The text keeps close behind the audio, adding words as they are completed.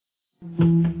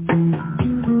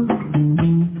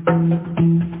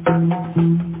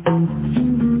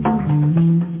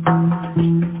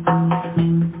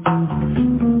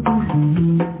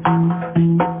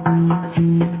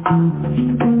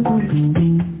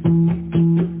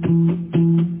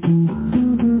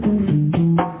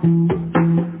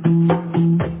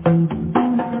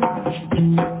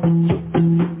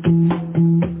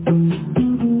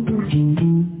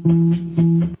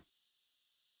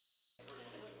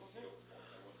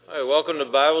Welcome to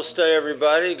Bible study,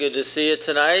 everybody. Good to see you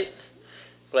tonight.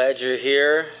 Glad you're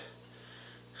here.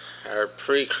 Our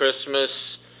pre-Christmas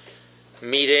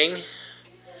meeting,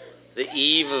 the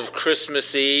eve of Christmas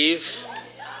Eve.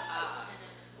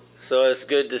 So it's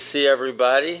good to see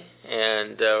everybody,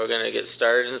 and we're going to get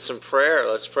started in some prayer.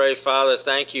 Let's pray. Father,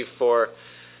 thank you for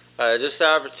this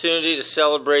opportunity to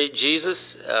celebrate Jesus,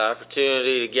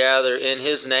 opportunity to gather in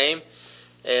His name,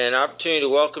 and an opportunity to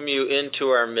welcome you into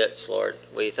our midst, Lord.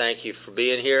 We thank you for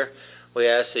being here. We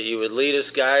ask that you would lead us,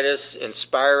 guide us,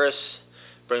 inspire us,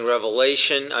 bring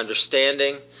revelation,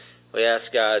 understanding. We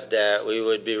ask, God, that we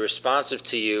would be responsive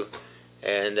to you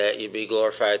and that you'd be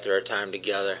glorified through our time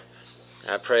together.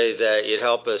 I pray that you'd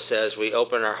help us as we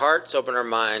open our hearts, open our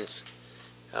minds,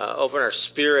 open our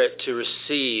spirit to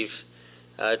receive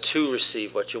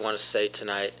what you want to say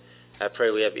tonight. I pray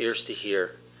we have ears to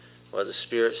hear what the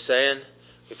Spirit's saying.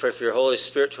 We pray for your Holy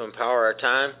Spirit to empower our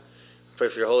time. We pray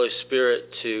for your Holy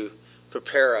Spirit to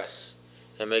prepare us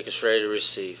and make us ready to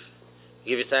receive.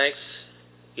 We give you thanks,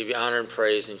 give you honor and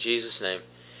praise in Jesus' name.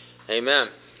 Amen.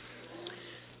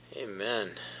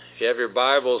 Amen. If you have your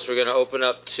Bibles, we're going to open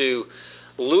up to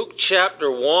Luke chapter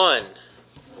 1.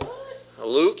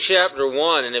 Luke chapter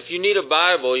 1. And if you need a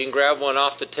Bible, you can grab one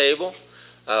off the table.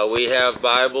 We have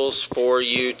Bibles for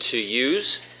you to use.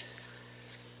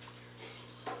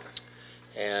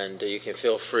 And you can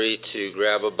feel free to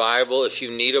grab a Bible. If you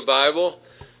need a Bible,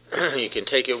 you can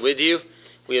take it with you.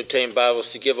 We obtain Bibles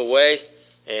to give away,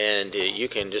 and you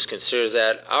can just consider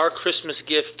that our Christmas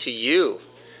gift to you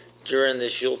during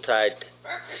this Yuletide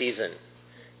season.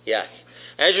 Yes.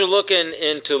 As you're looking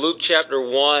into Luke chapter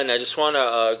 1, I just want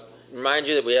to remind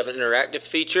you that we have an interactive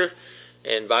feature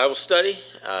in Bible study.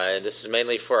 And this is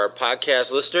mainly for our podcast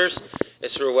listeners.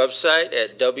 It's through our website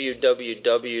at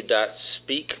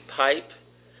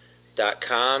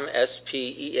www.speakpipe.com,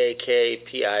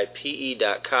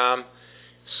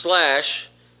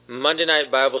 speakpipe.com/Monday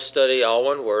Night Bible Study, all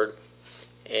one word.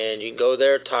 And you can go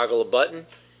there, toggle a button,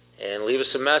 and leave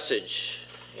us a message.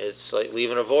 It's like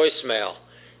leaving a voicemail.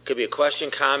 It could be a question,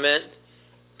 comment. It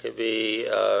could be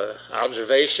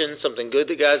observation, something good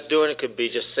that God's doing. It could be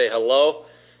just say hello.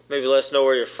 Maybe let us know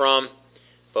where you're from.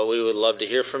 But we would love to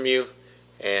hear from you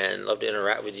and love to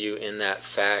interact with you in that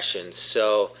fashion.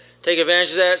 So take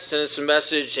advantage of that, send us a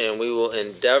message, and we will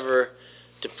endeavor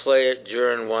to play it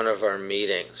during one of our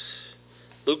meetings.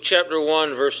 Luke chapter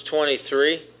 1, verse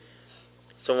 23.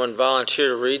 Someone volunteer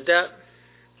to read that?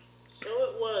 So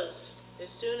it was, as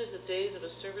soon as the days of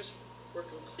his service were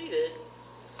completed,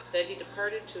 that he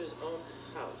departed to his own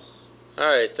house. All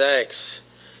right, thanks.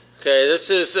 Okay, this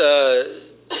is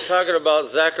talking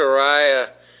about Zechariah,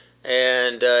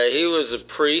 and he was a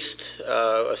priest,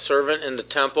 a servant in the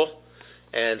temple.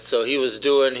 And so he was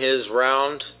doing his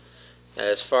round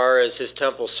as far as his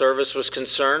temple service was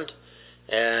concerned.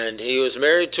 And he was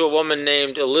married to a woman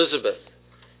named Elizabeth.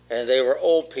 And they were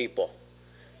old people.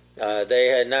 They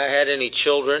had not had any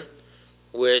children,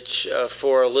 which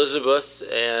for Elizabeth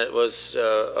was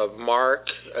a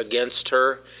mark against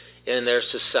her in their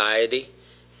society.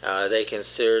 They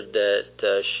considered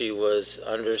that she was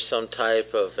under some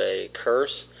type of a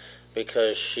curse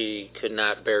because she could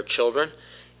not bear children.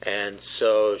 And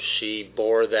so she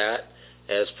bore that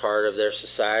as part of their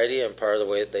society and part of the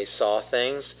way that they saw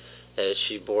things. As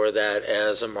she bore that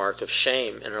as a mark of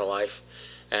shame in her life.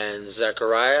 And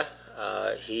Zechariah,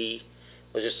 he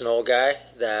was just an old guy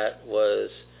that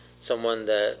was someone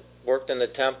that worked in the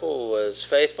temple, was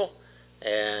faithful.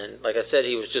 And like I said,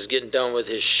 he was just getting done with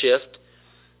his shift.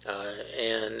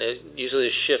 And usually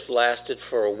the shift lasted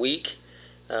for a week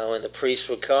when the priests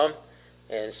would come.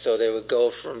 And so they would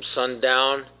go from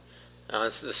sundown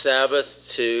on the Sabbath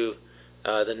to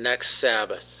the next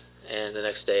Sabbath and the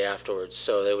next day afterwards.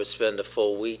 So they would spend a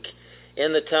full week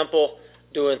in the temple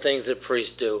doing things that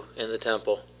priests do in the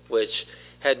temple, which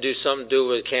had something to do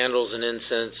with candles and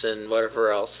incense and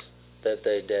whatever else that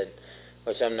they did,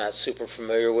 which I'm not super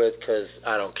familiar with because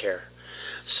I don't care.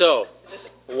 So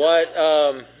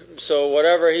whatever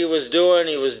he was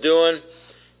doing,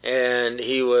 and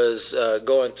he was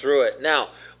going through it. Now,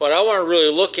 what I want to really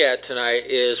look at tonight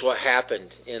is what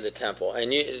happened in the temple,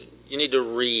 and you need to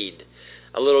read.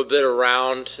 a little bit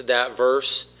around that verse,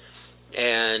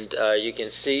 and you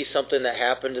can see something that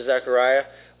happened to Zechariah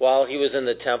while he was in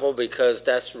the temple, because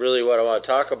that's really what I want to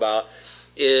talk about,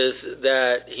 is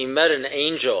that he met an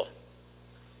angel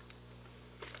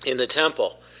in the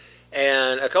temple.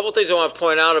 And a couple things I want to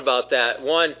point out about that.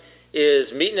 One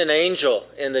is meeting an angel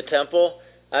in the temple.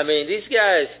 I mean, these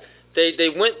guys, they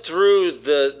went through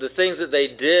the things that they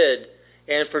did,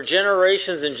 and for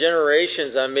generations and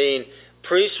generations, I mean,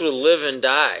 priests would live and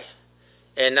die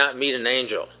and not meet an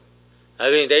angel.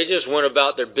 I mean, they just went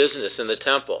about their business in the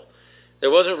temple.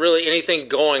 There wasn't really anything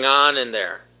going on in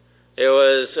there. It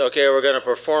was, okay, we're going to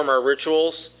perform our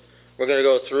rituals. We're going to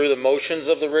go through the motions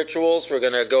of the rituals. We're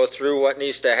going to go through what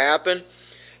needs to happen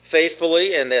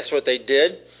faithfully, and that's what they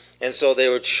did. And so they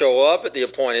would show up at the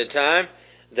appointed time.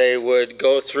 They would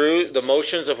go through the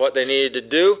motions of what they needed to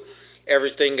do.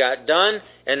 Everything got done,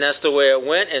 and that's the way it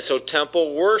went. And so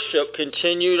temple worship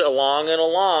continued along and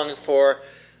along for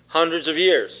hundreds of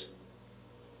years.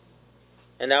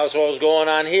 And that was what was going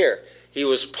on here. He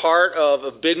was part of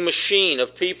a big machine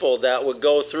of people that would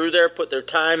go through there, put their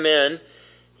time in.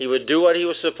 He would do what he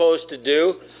was supposed to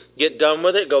do, get done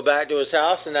with it, go back to his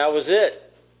house, and that was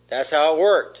it. That's how it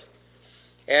worked.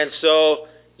 And so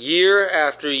year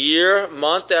after year,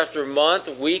 month after month,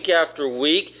 week after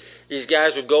week, these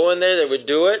guys would go in there, they would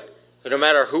do it, no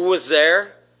matter who was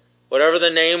there, whatever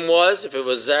the name was, if it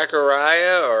was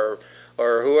Zechariah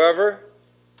or whoever,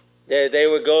 they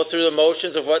would go through the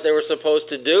motions of what they were supposed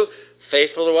to do,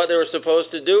 faithful to what they were supposed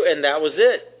to do, and that was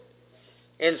it.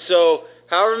 And so,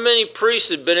 however many priests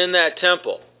had been in that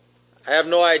temple, I have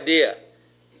no idea.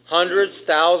 Hundreds,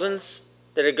 thousands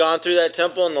that had gone through that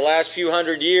temple in the last few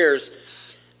hundred years.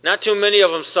 Not too many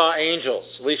of them saw angels.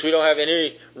 At least we don't have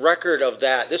any record of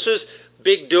that. This was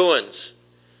big doings.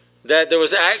 That there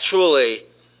was actually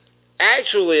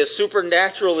a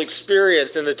supernatural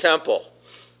experience in the temple.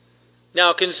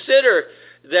 Now consider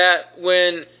that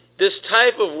when this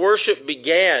type of worship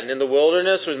began in the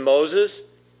wilderness with Moses.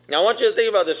 Now I want you to think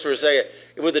about this for a second.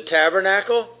 With the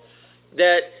tabernacle,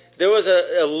 that there was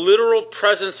a literal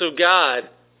presence of God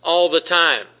all the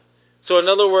time. So in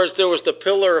other words, there was the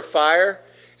pillar of fire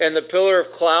and the pillar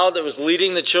of cloud that was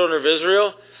leading the children of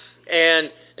Israel, and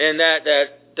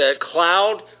that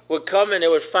cloud would come and it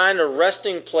would find a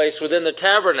resting place within the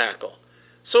tabernacle.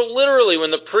 So literally,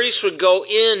 when the priests would go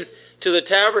in to the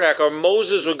tabernacle, or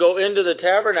Moses would go into the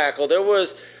tabernacle, there was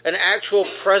an actual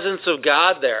presence of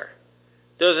God there.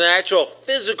 There was an actual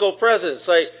physical presence,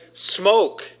 like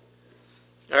smoke,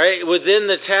 all right, within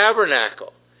the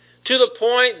tabernacle, to the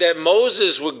point that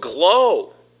Moses would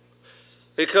glow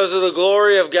because of the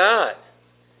glory of God.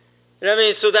 And I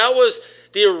mean, so that was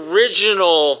the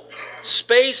original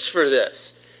space for this,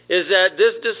 is that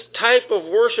this type of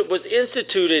worship was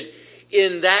instituted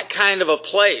in that kind of a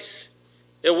place.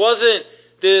 It wasn't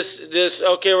this,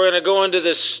 okay, we're going to go into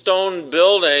this stone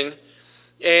building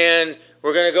and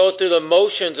we're going to go through the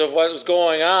motions of what was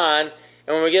going on,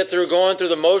 and when we get through going through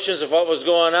the motions of what was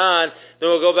going on, then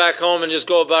we'll go back home and just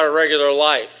go about our regular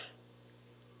life.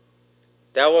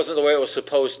 That wasn't the way it was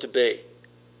supposed to be.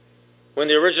 When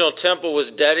the original temple was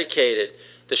dedicated,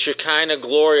 the Shekinah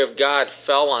glory of God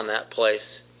fell on that place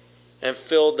and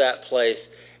filled that place,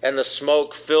 and the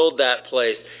smoke filled that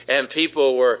place, and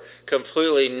people were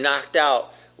completely knocked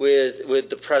out with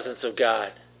the presence of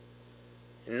God.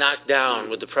 Knocked down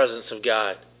with the presence of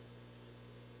God.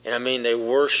 And I mean, they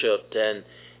worshipped and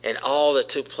all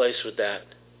that took place with that.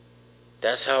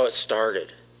 That's how it started.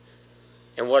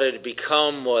 And what it had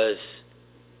become was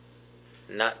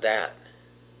not that.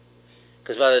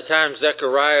 Because by the time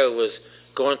Zechariah was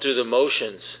going through the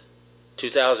motions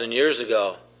 2,000 years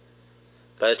ago,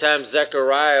 by the time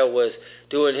Zechariah was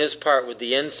doing his part with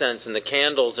the incense and the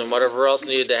candles and whatever else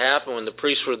needed to happen when the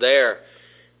priests were there,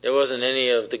 there wasn't any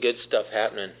of the good stuff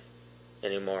happening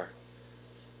anymore.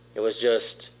 It was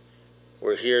just,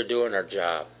 we're here doing our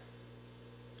job.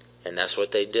 And that's what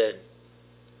they did.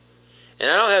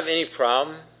 And I don't have any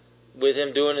problem with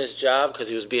him doing his job, because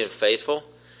he was being faithful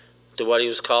to what he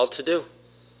was called to do.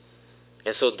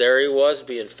 And so there he was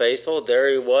being faithful.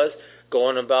 There he was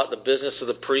going about the business of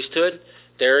the priesthood.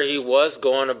 There he was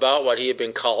going about what he had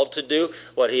been called to do,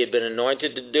 what he had been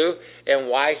anointed to do, and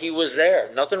why he was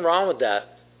there. Nothing wrong with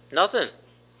that. Nothing.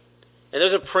 And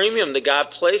there's a premium that God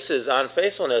places on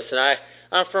faithfulness, and I'm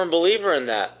a firm believer in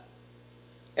that.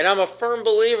 And I'm a firm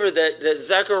believer that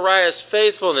Zechariah's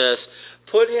faithfulness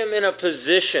put him in a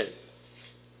position,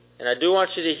 and I do want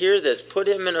you to hear this, put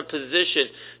him in a position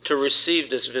to receive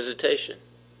this visitation.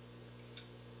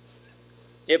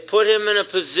 It put him in a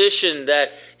position that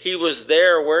he was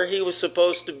there where he was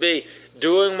supposed to be,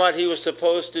 doing what he was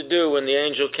supposed to do when the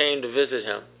angel came to visit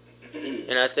him.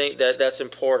 And I think that that's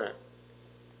important.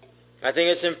 I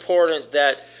think it's important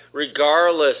that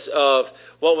regardless of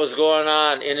what was going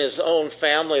on in his own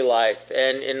family life,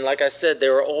 and like I said, they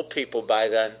were old people by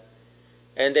then,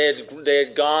 and they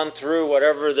had gone through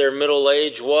whatever their middle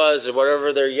age was or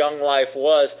whatever their young life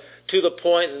was, to the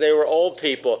point that they were old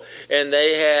people, and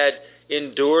they had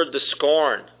endured the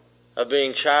scorn of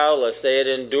being childless. They had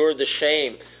endured the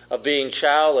shame of being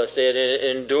childless. They had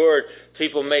endured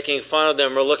people making fun of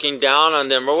them or looking down on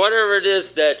them or whatever it is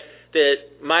that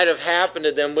might have happened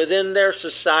to them within their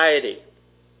society,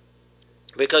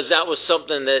 because that was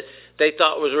something that they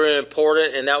thought was really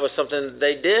important, and that was something that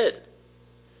they did.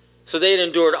 So they had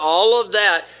endured all of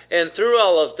that, and through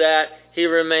all of that, he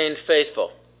remained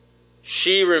faithful.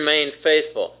 She remained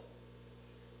faithful.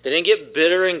 They didn't get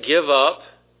bitter and give up.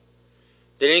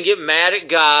 They didn't get mad at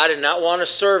God and not want to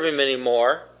serve him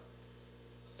anymore.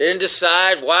 They didn't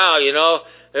decide, wow,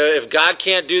 if God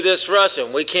can't do this for us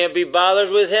and we can't be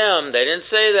bothered with him. They didn't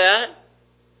say that.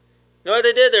 You know what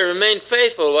they did? They remained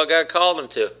faithful to what God called them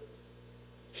to.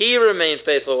 He remained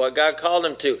faithful to what God called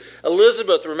him to.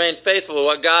 Elizabeth remained faithful to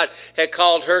what God had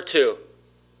called her to.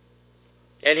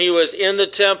 And he was in the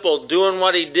temple doing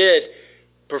what he did,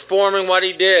 performing what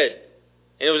he did.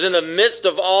 And it was in the midst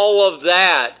of all of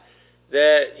that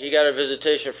he got a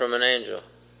visitation from an angel.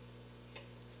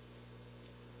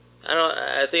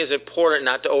 I think it's important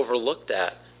not to overlook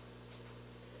that.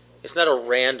 It's not a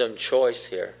random choice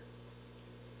here.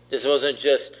 This wasn't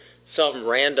just some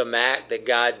random act that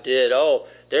God did. Oh,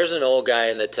 there's an old guy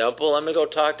in the temple. Let me go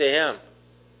talk to him.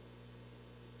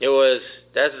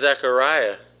 That's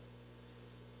Zechariah.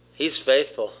 He's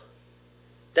faithful.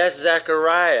 That's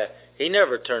Zechariah. He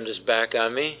never turned his back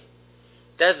on me.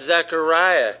 That's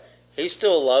Zechariah. He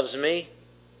still loves me.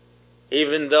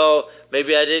 Even though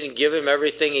maybe I didn't give him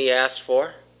everything he asked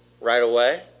for right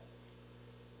away.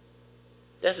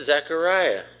 That's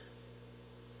Zechariah.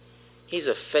 He's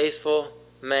a faithful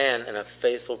man and a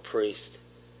faithful priest.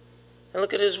 And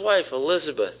look at his wife,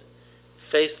 Elizabeth.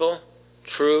 Faithful,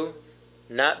 true,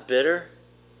 not bitter.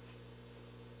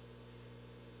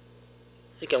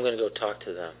 I think I'm going to go talk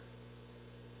to them.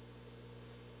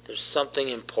 There's something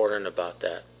important about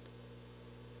that.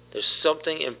 There's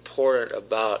something important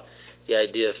about the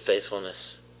idea of faithfulness.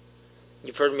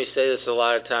 You've heard me say this a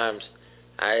lot of times.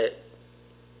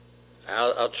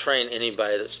 I'll train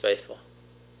anybody that's faithful.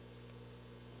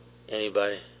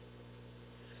 Anybody.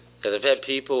 Because I've had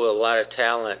people with a lot of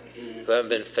talent who haven't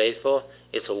been faithful.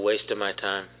 It's a waste of my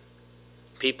time.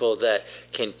 People that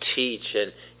can teach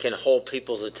and can hold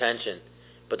people's attention,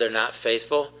 but they're not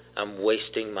faithful, I'm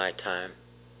wasting my time.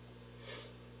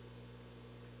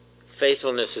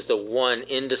 Faithfulness is the one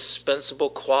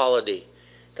indispensable quality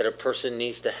that a person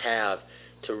needs to have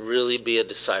to really be a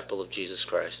disciple of Jesus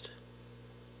Christ.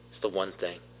 It's the one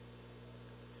thing.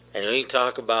 And you can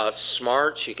talk about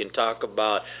smarts, you can talk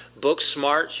about book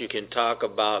smarts, you can talk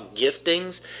about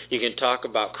giftings, you can talk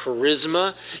about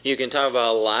charisma, you can talk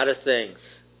about a lot of things.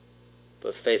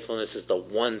 But faithfulness is the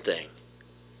one thing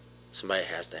somebody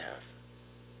has to have.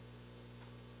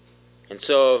 And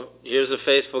so, here's a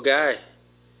faithful guy.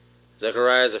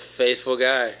 Zechariah is a faithful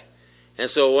guy.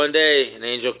 And so one day, an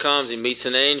angel comes, he meets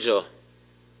an angel.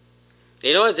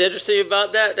 You know what's interesting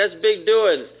about that? That's big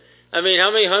doings. I mean,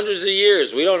 how many hundreds of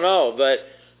years? We don't know, but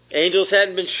angels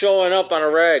hadn't been showing up on a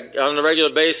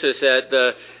regular basis at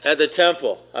the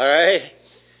temple, all right?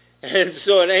 And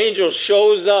so an angel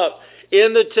shows up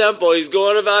in the temple. He's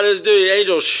going about his duty. The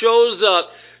angel shows up,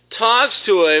 talks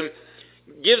to him,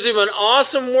 gives him an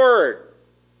awesome word,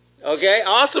 okay?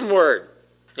 Awesome word.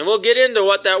 And we'll get into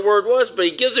what that word was, but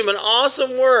he gives him an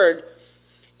awesome word,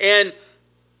 and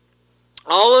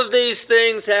all of these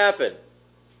things happen,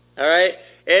 all right?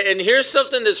 And here's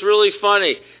something that's really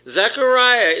funny.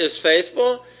 Zechariah is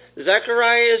faithful.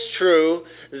 Zechariah is true.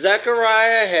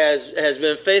 Zechariah has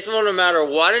been faithful no matter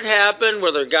what had happened,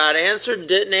 whether God answered,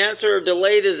 didn't answer, or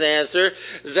delayed his answer.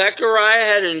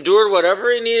 Zechariah had endured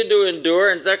whatever he needed to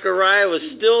endure, and Zechariah was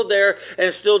still there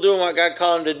and still doing what God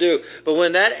called him to do. But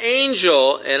when that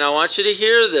angel, and I want you to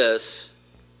hear this,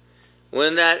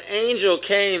 when that angel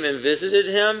came and visited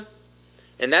him,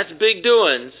 and that's big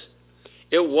doings,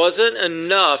 it wasn't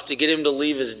enough to get him to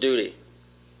leave his duty.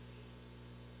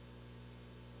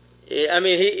 I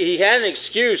mean, he had an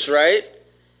excuse, right?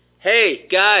 Hey,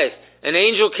 guys, an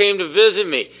angel came to visit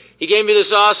me. He gave me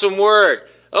this awesome word.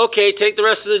 Okay, take the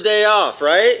rest of the day off,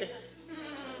 right?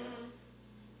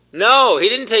 No, he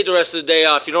didn't take the rest of the day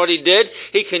off. You know what he did?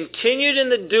 He continued in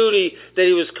the duty that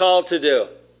he was called to do.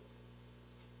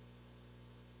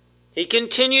 He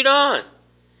continued on.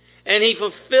 And he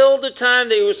fulfilled the time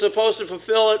that he was supposed to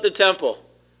fulfill at the temple.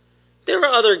 There were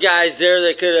other guys there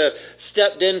that could have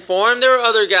stepped in for him. There were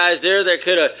other guys there that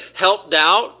could have helped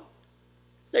out.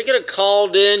 They could have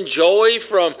called in Joey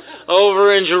from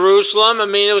over in Jerusalem. I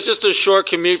mean, it was just a short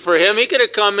commute for him. He could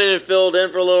have come in and filled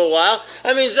in for a little while.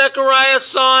 I mean, Zechariah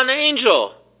saw an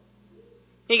angel.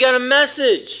 He got a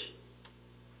message.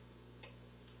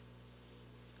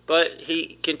 But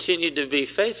he continued to be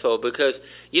faithful because,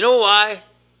 you know why?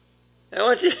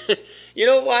 You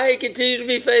know why he continued to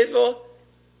be faithful?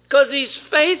 Because he's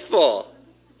faithful.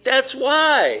 That's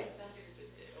why.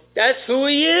 That's who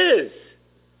he is.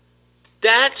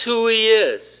 That's who he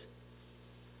is.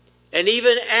 And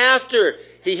even after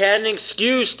he had an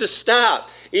excuse to stop,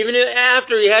 even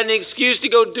after he had an excuse to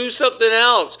go do something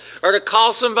else, or to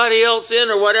call somebody else in,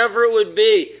 or whatever it would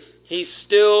be, he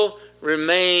still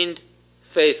remained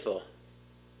faithful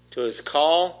to his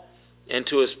call and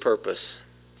to his purpose.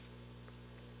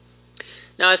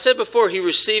 Now, I said before, he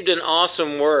received an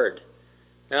awesome word.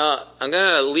 Now, I'm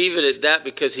going to leave it at that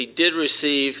because he did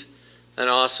receive an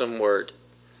awesome word.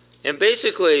 And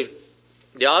basically,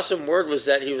 the awesome word was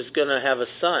that he was going to have a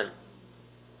son.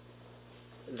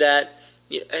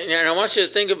 And I want you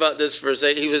to think about this for a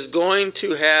second. He was going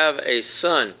to have a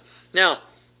son. Now,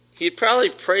 he probably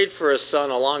prayed for a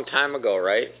son a long time ago,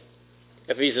 right?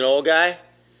 If he's an old guy.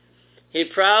 He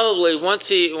probably, once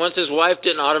his wife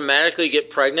didn't automatically get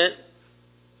pregnant,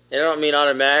 and I don't mean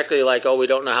automatically like, oh, we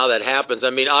don't know how that happens. I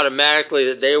mean automatically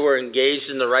that they were engaged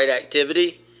in the right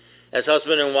activity as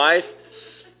husband and wife.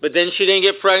 But then she didn't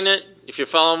get pregnant, if you're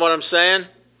following what I'm saying.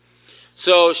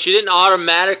 So she didn't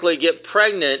automatically get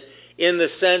pregnant in the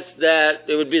sense that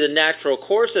it would be the natural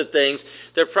course of things.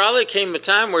 There probably came a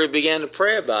time where he began to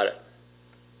pray about it.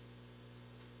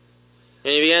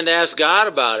 And he began to ask God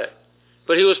about it.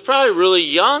 But he was probably really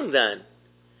young then.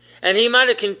 And he might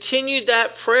have continued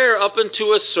that prayer up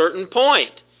until a certain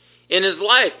point in his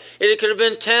life. It could have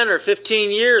been 10 or 15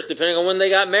 years, depending on when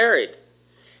they got married.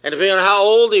 And depending on how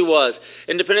old he was.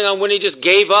 And depending on when he just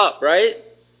gave up, right?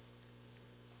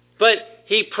 But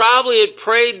he probably had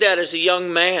prayed that as a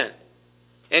young man.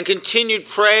 And continued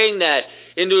praying that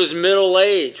into his middle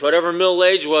age, whatever middle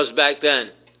age was back then.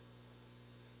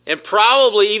 And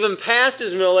probably even past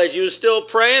his middle age, he was still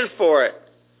praying for it.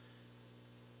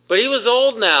 But he was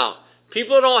old now.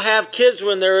 People don't have kids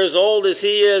when they're as old as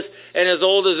he is and as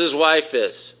old as his wife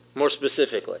is, more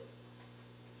specifically.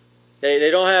 They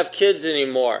don't have kids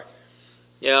anymore.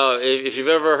 You know, if you've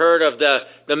ever heard of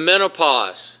the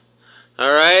menopause,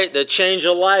 all right, the change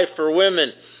of life for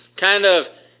women kind of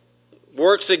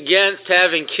works against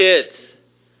having kids.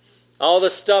 All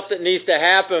the stuff that needs to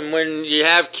happen when you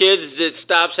have kids, it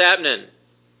stops happening.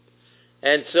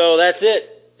 And so that's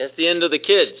it. That's the end of the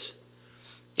kids.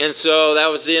 And so that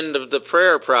was the end of the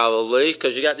prayer probably,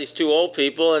 because you got these two old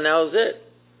people and that was it.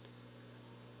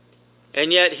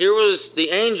 And yet here was the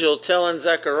angel telling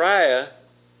Zechariah,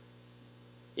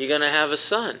 you're going to have a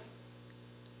son.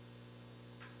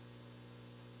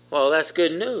 Well, that's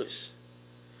good news.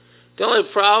 The only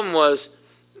problem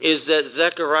is that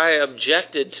Zechariah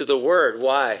objected to the word.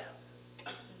 Why?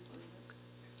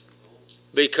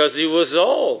 Because he was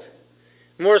old.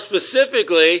 More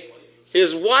specifically,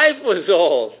 his wife was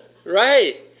old,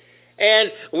 right?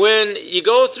 And when you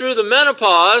go through the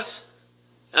menopause,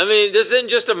 I mean, this isn't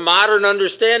just a modern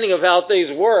understanding of how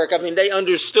things work. I mean, they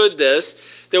understood this.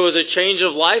 There was a change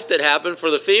of life that happened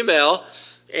for the female,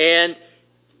 and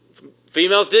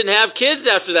females didn't have kids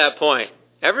after that point.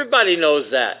 Everybody knows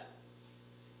that.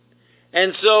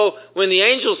 And so when the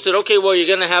angel said, okay, well, you're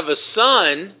going to have a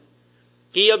son,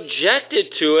 he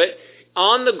objected to it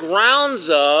on the grounds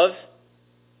of,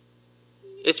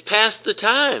 it's past the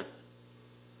time.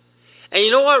 And you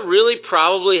know what really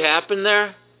probably happened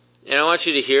there? And I want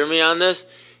you to hear me on this.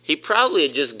 He probably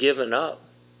had just given up,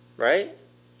 right?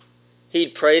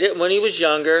 He'd prayed it when he was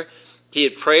younger. He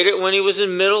had prayed it when he was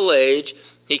in middle age.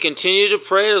 He continued to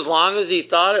pray as long as he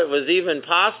thought it was even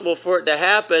possible for it to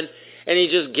happen. And he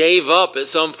just gave up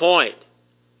at some point.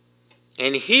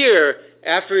 And here,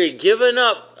 after he'd given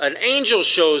up, an angel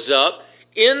shows up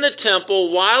in the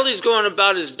temple while he's going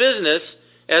about his business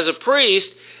as a priest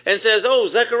and says, oh,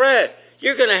 Zechariah,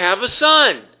 you're going to have a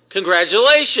son.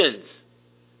 Congratulations.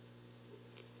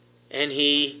 And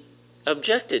he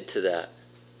objected to that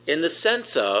in the sense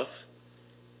of,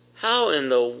 how in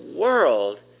the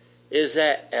world is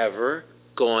that ever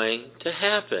going to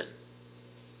happen?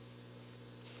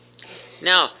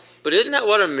 Now, but isn't that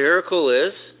what a miracle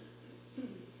is?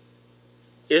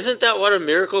 Isn't that what a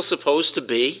miracle is supposed to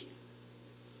be?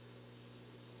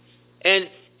 And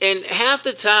half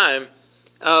the time,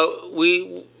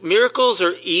 miracles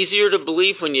are easier to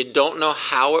believe when you don't know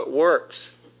how it works.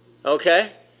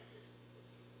 Okay?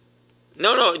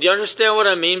 No, do you understand what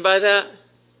I mean by that?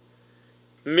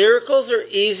 Miracles are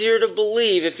easier to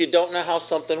believe if you don't know how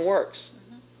something works.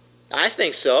 I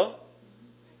think so.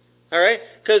 All right?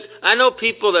 Because I know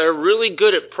people that are really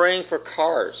good at praying for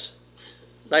cars.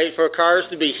 Like for cars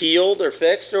to be healed or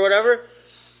fixed or whatever.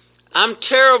 I'm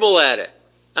terrible at it.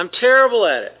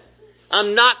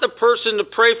 I'm not the person to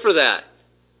pray for that.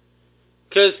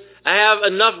 Because I have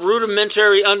enough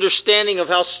rudimentary understanding of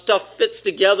how stuff fits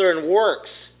together and works.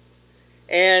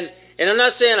 And I'm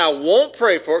not saying I won't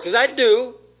pray for it, because I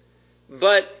do.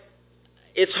 But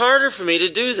it's harder for me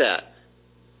to do that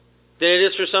than it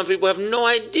is for some people who have no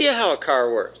idea how a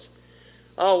car works.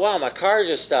 Oh, wow, my car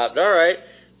just stopped. All right.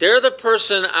 They're the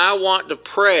person I want to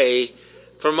pray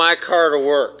for my car to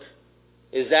work.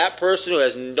 Is that person who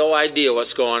has no idea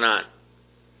what's going on.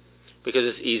 Because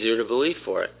it's easier to believe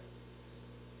for it.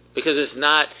 Because it's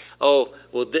not, oh,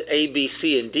 well, the A, B,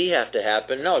 C, and D have to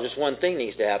happen. No, just one thing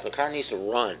needs to happen. The car needs to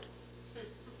run.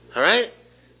 All right?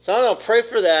 So I'm going to pray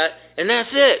for that, and that's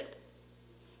it.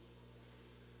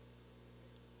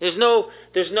 There's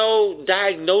no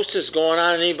diagnosis going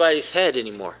on in anybody's head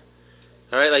anymore.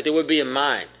 All right? Like there would be in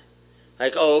mine.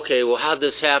 Like, oh, okay, well, how'd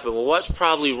this happen? Well, what's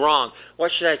probably wrong?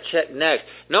 What should I check next?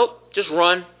 Nope, just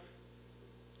run.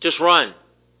 Just run.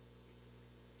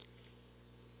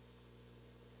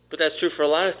 But that's true for a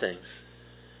lot of things.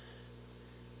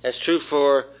 That's true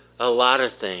for a lot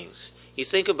of things. You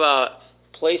think about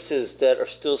places that are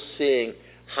still seeing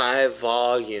high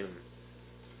volume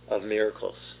of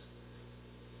miracles.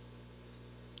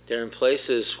 They're in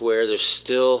places where there's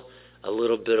still a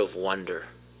little bit of wonder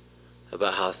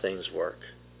about how things work.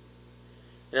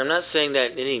 And I'm not saying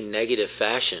that in any negative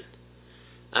fashion.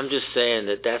 I'm just saying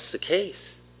that that's the case.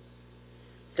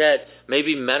 That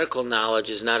maybe medical knowledge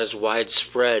is not as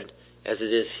widespread as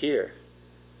it is here.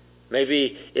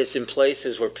 Maybe it's in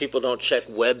places where people don't check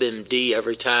WebMD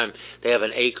every time they have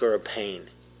an ache or a pain,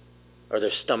 or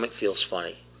their stomach feels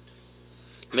funny.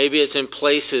 Maybe it's in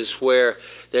places where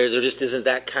there just isn't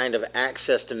that kind of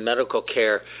access to medical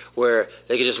care where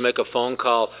they can just make a phone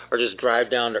call or just drive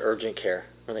down to urgent care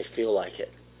when they feel like it.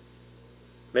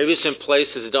 Maybe it's in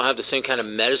places that don't have the same kind of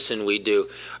medicine we do,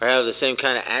 or have the same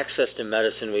kind of access to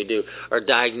medicine we do, or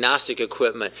diagnostic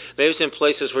equipment. Maybe it's in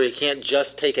places where you can't just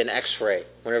take an X-ray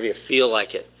whenever you feel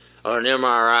like it, or an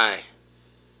MRI,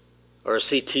 or a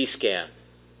CT scan.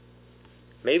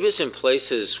 Maybe it's in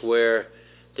places where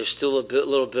there's still a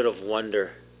little bit of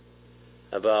wonder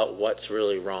about what's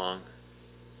really wrong,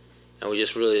 and we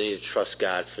just really need to trust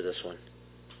God for this one.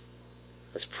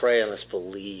 Let's pray and let's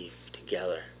believe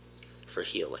together for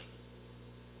healing.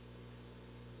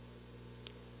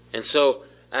 And so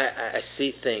I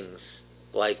see things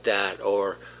like that,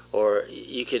 or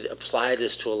you could apply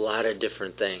this to a lot of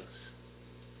different things.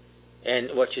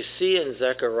 And what you see in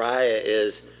Zechariah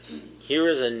is here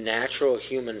is a natural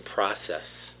human process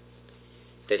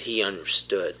that he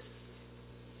understood.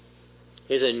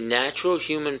 Here's a natural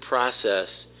human process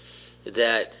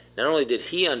that not only did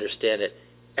he understand it,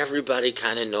 everybody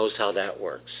kind of knows how that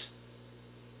works.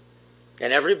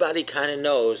 And everybody kind of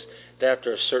knows that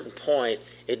after a certain point,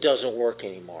 it doesn't work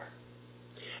anymore.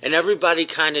 And everybody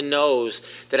kind of knows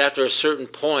that after a certain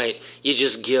point, you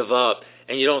just give up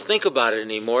and you don't think about it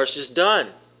anymore. It's just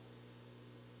done.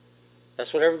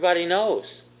 That's what everybody knows.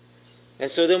 And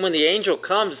so then when the angel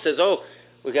comes and says, oh,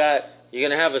 you're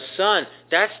going to have a son,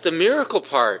 that's the miracle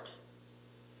part.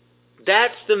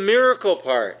 That's the miracle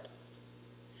part.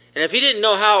 And if he didn't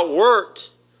know how it worked,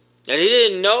 and he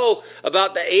didn't know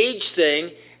about the age thing,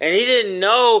 and he didn't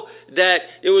know that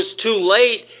it was too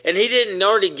late, and he didn't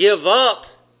know to give up,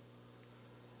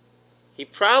 he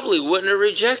probably wouldn't have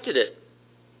rejected it.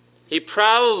 He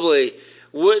probably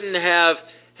wouldn't have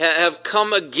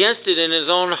come against it in his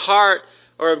own heart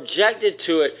or objected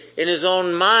to it in his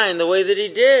own mind the way that he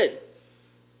did.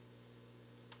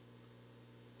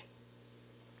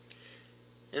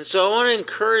 And so I want to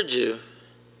encourage you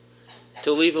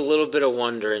to leave a little bit of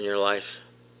wonder in your life.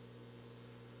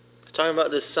 I'm talking about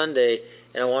this Sunday,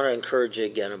 and I want to encourage you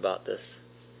again about this.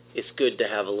 It's good to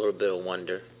have a little bit of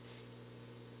wonder.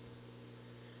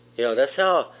 You know, that's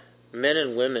how men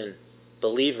and women,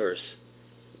 believers,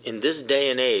 in this day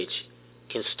and age,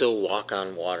 can still walk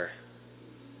on water.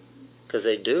 Because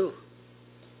they do.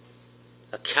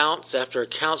 Accounts after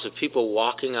accounts of people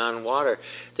walking on water.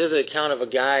 There's an account of a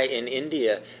guy in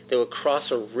India that would cross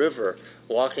a river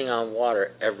walking on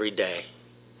water every day.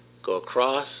 Go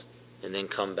across and then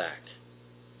come back.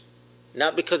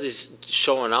 Not because he's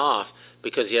showing off,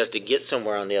 because he has to get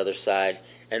somewhere on the other side,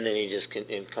 And then he just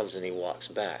comes and he walks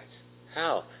back.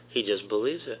 How? He just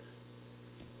believes it.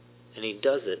 And he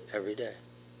does it every day.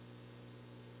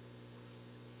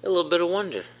 A little bit of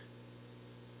wonder.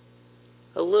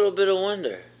 A little bit of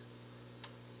wonder.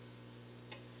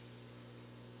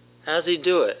 How's he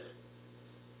do it?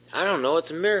 I don't know. It's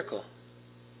a miracle.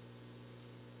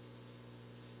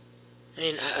 I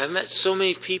mean, I met so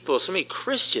many people, so many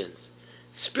Christians,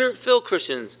 Spirit-filled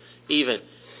Christians even,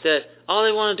 that all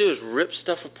they want to do is rip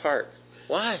stuff apart.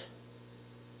 Why?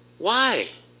 Why?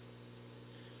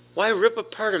 Why rip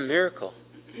apart a miracle?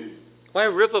 Why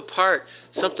rip apart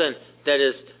something that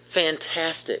is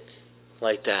fantastic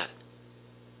like that?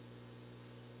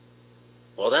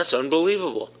 Well, that's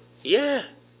unbelievable. Yeah.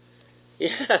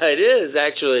 Yeah, it is,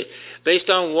 actually. Based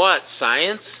on what?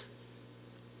 Science?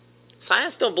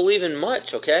 Science don't believe in much,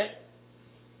 okay?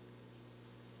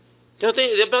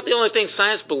 About the only thing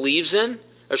science believes in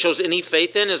or shows any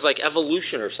faith in is like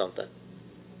evolution or something.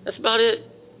 That's about it.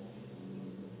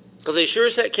 Because they sure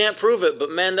as heck can't prove it, but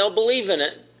man, they'll believe in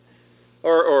it.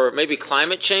 Or maybe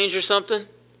climate change or something.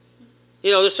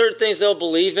 You know, there's certain things they'll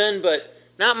believe in, but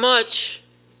not much.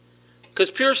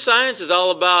 Because pure science is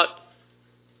all about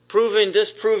proving,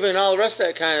 disproving, all the rest of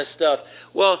that kind of stuff.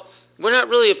 Well, we're not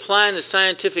really applying the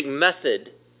scientific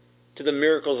method to the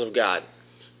miracles of God.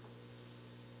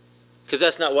 Because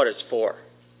that's not what it's for.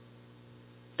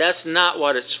 That's not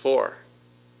what it's for.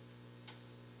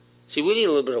 See, we need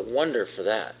a little bit of wonder for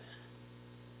that.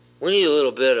 We need a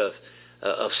little bit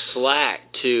of slack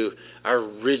to our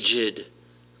rigid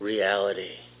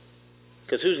reality.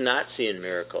 Because who's not seeing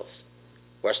miracles?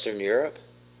 Western Europe?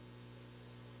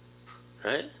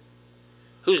 Right?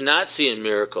 Who's not seeing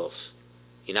miracles?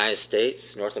 United States,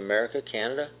 North America,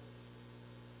 Canada?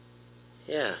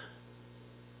 Yeah.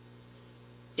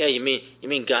 Yeah, you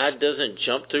mean God doesn't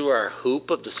jump through our hoop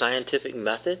of the scientific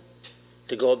method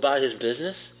to go about his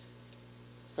business?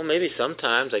 Well, maybe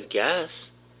sometimes, I guess.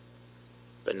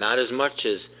 But not as much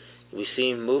as we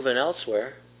see him moving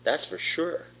elsewhere. That's for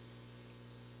sure.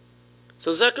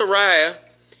 So Zechariah,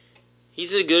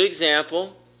 he's a good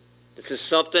example. This is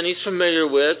something he's familiar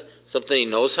with, something he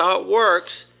knows how it works.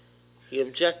 He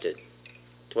objected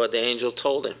to what the angel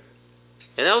told him.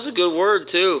 And that was a good word,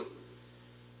 too.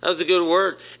 That was a good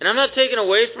word. And I'm not taking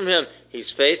away from him. He's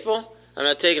faithful. I'm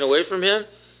not taking away from him.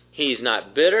 He's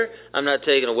not bitter. I'm not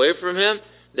taking away from him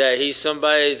that he's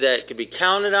somebody that can be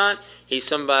counted on. He's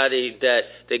somebody that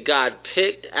God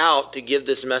picked out to give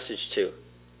this message to.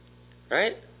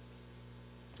 Right?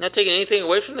 I'm not taking anything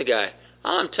away from the guy.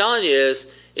 All I'm telling you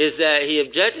is that he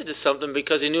objected to something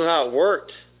because he knew how it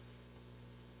worked.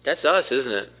 That's us,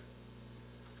 isn't it?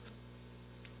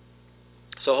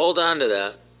 So hold on to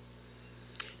that.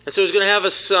 And so he's going to have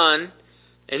a son.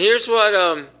 And here's what,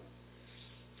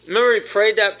 remember he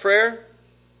prayed that prayer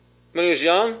when he was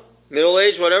young,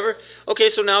 middle-aged, whatever?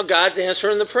 Okay, so now God's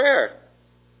answering the prayer.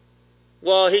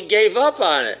 Well, he gave up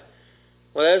on it.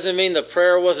 Well, that doesn't mean the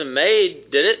prayer wasn't made,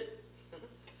 did it?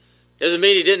 Doesn't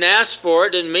mean he didn't ask for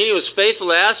it. Didn't mean he was faithful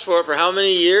to ask for it for how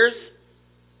many years?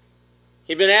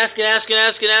 He'd been asking,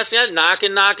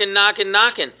 knocking at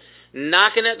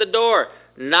the door,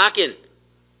 knocking.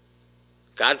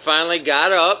 God finally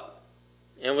got up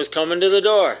and was coming to the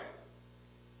door.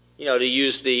 You know, to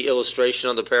use the illustration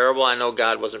of the parable, I know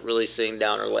God wasn't really sitting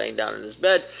down or laying down in his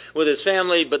bed with his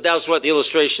family, but that was what the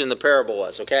illustration in the parable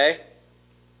was, okay?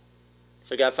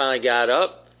 So God finally got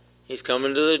up. He's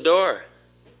coming to the door.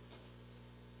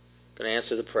 Going to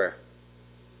answer the prayer.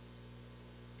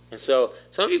 And so,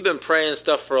 some of you have been praying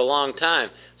stuff for a long time.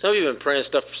 Some of you have been praying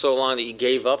stuff for so long that you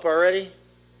gave up already.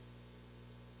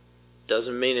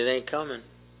 Doesn't mean it ain't coming.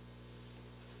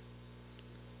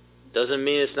 Doesn't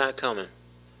mean it's not coming.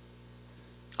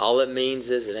 All it means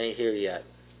is it ain't here yet.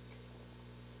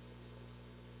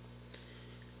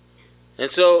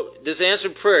 And so, this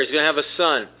answered prayer, he's going to have a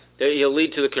son. He'll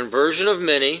lead to the conversion of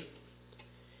many.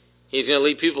 He's going to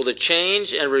lead people to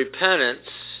change and repentance.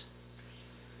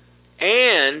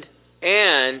 And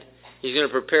he's going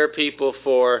to prepare people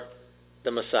for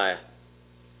the Messiah,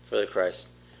 for the Christ.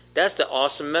 That's the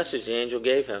awesome message the angel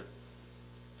gave him.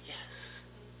 Yes.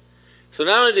 So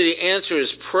not only did he answer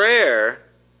his prayer,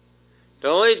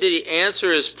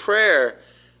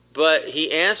 but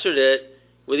he answered it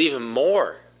with even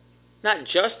more. Not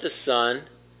just a son.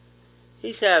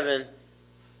 He's having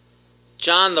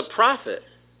John the prophet.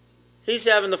 He's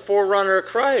having the forerunner of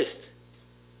Christ.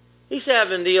 He's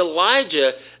having the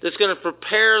Elijah that's going to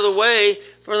prepare the way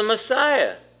for the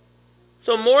Messiah.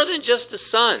 So more than just a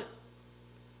son.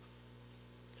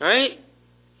 Right?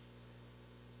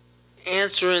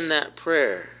 Answering that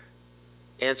prayer.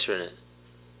 Answering it.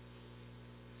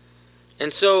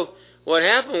 And so what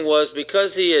happened was,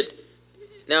 because he had...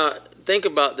 Now, think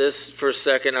about this for a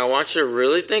second. I want you to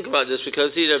really think about this,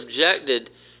 because he'd objected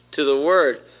to the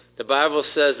word. The Bible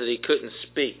says that he couldn't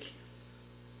speak.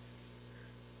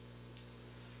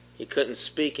 He couldn't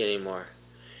speak anymore.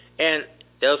 And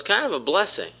that was kind of a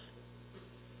blessing.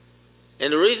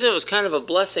 And the reason it was kind of a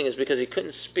blessing is because he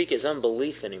couldn't speak his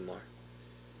unbelief anymore.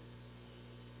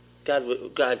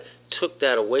 God took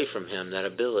that away from him, that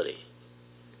ability.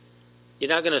 You're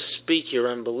not going to speak your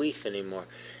unbelief anymore.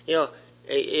 You know,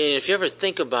 if you ever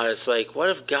think about it, it's like, what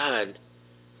if God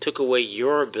took away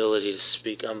your ability to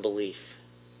speak unbelief?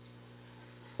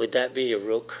 Would that be a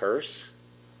real curse?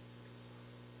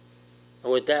 Or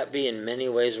would that be in many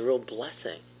ways a real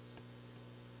blessing?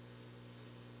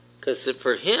 Because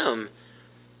for him,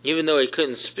 even though he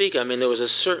couldn't speak, I mean, there was a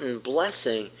certain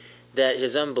blessing that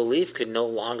his unbelief could no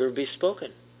longer be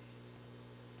spoken.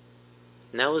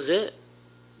 And that was it.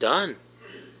 Done.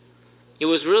 It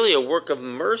was really a work of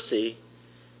mercy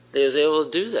that he was able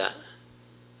to do that.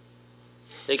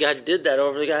 That God did that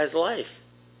over the guy's life.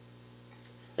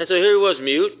 And so here he was,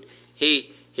 mute.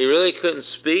 He really couldn't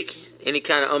speak any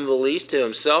kind of unbelief to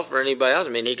himself or anybody else.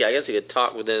 I mean, I guess he could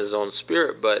talk within his own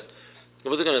spirit, but he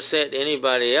wasn't going to say it to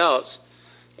anybody else.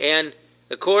 And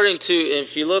according to,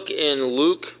 if you look in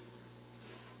Luke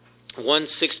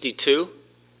 162,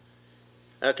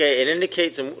 okay, it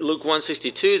indicates in Luke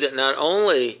 162 that not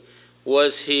only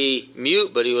was he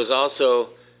mute, but he was also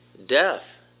deaf.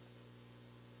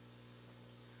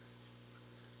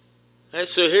 Right,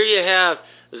 so here you have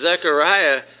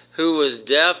Zechariah, who was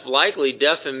deaf, likely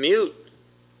deaf and mute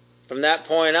from that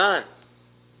point on.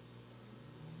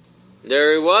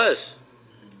 There he was.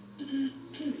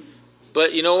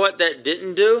 But you know what that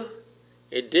didn't do?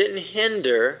 It didn't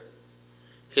hinder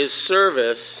his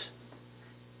service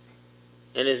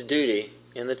and his duty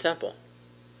in the temple.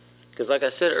 Because like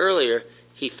I said earlier,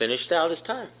 he finished out his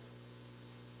time.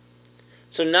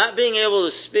 So not being able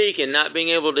to speak and not being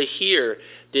able to hear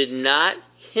did not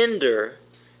hinder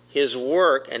his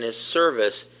work and his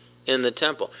service in the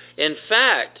temple. In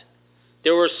fact,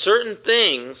 there were certain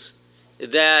things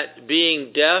that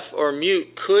being deaf or mute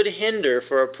could hinder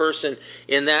for a person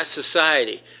in that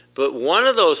society. But one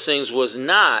of those things was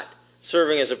not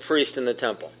serving as a priest in the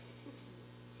temple.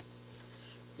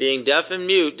 Being deaf and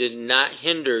mute did not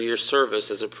hinder your service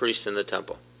as a priest in the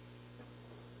temple.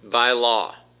 By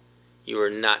law, you were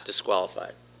not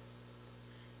disqualified.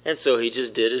 And so he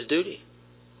just did his duty.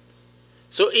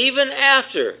 So even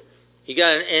after he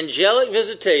got an angelic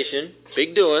visitation,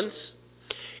 big doings,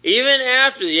 even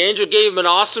after the angel gave him an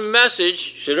awesome message,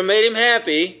 should have made him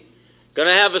happy, going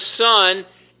to have a son,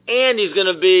 and he's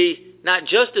going to be not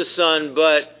just a son,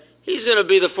 but he's going to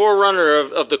be the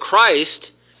forerunner of the Christ.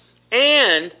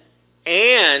 And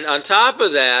on top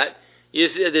of that,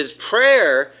 his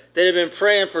prayer that had been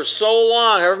praying for so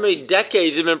long, however many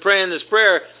decades he'd been praying this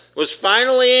prayer, was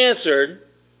finally answered.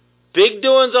 Big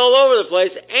doings all over the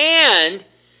place, and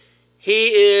he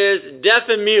is deaf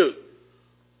and mute.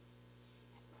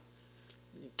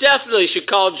 Definitely should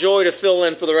call Joy to fill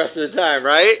in for the rest of the time,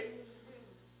 right?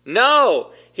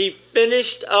 No, he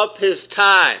finished up his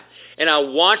time. And I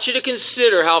want you to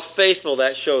consider how faithful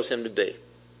that shows him to be.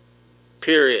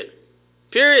 Period.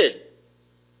 Period.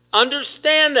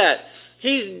 Understand that.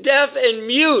 He's deaf and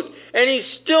mute, and he's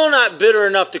still not bitter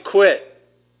enough to quit.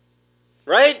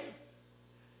 Right?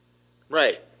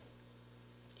 Right.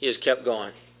 He just kept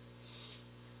going.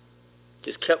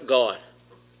 Just kept going.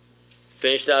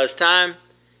 Finished out his time,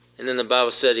 and then the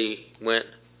Bible said he went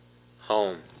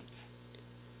home.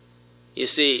 You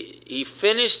see, he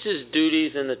finished his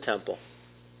duties in the temple.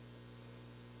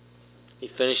 He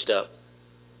finished up.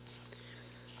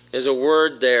 There's a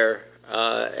word there,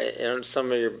 in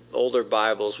some of your older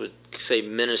Bibles would say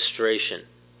ministration.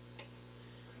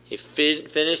 He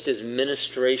finished his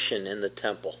ministration in the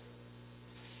temple.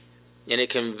 And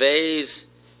it conveys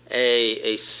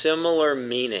a similar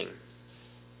meaning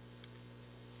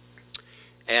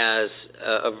as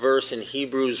a verse in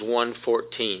Hebrews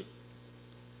 1:14.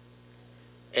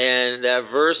 And that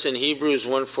verse in Hebrews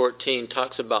 1:14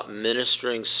 talks about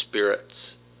ministering spirits.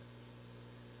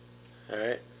 All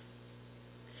right?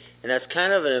 And that's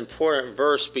kind of an important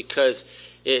verse because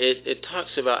it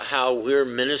talks about how we're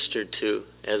ministered to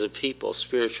as a people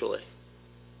spiritually.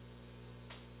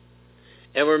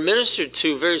 And we're ministered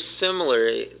to very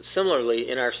similarly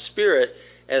in our spirit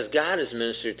as God is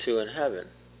ministered to in heaven.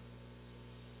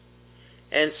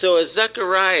 And so as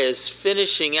Zechariah is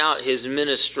finishing out his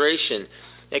ministration,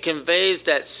 it conveys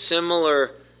that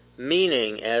similar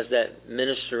meaning as that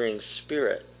ministering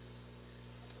spirit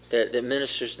that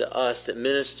ministers to us, that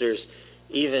ministers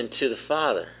even to the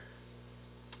Father.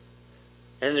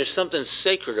 And there's something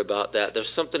sacred about that.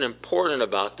 There's something important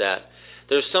about that.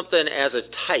 There's something as a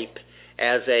type,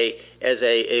 as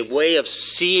a way of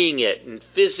seeing it and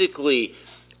physically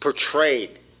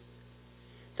portrayed,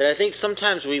 that I think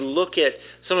sometimes we look at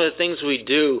some of the things we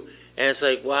do and it's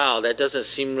like, wow, that doesn't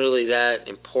seem really that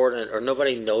important, or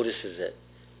nobody notices it.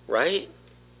 Right?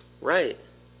 Right.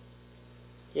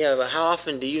 Yeah, but how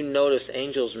often do you notice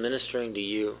angels ministering to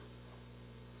you?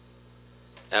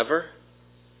 Ever?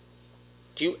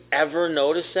 Do you ever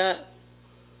notice that?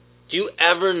 Do you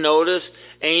ever notice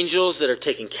angels that are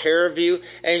taking care of you,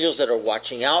 angels that are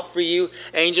watching out for you,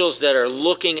 angels that are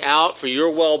looking out for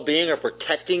your well-being or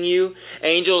protecting you,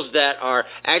 angels that are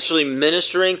actually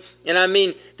ministering? And I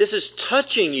mean, this is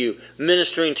touching you,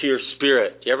 ministering to your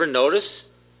spirit. Do you ever notice?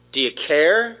 Do you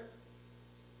care?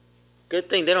 Good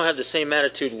thing they don't have the same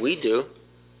attitude we do.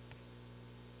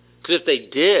 Because if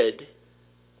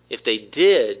they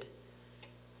did,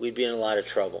 we'd be in a lot of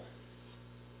trouble.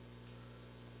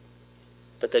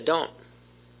 But they don't.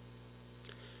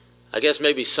 I guess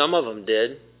maybe some of them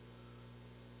did.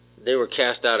 They were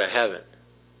cast out of heaven.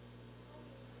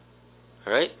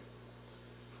 All right?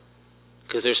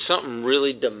 Because there's something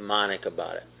really demonic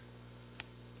about it.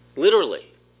 Literally.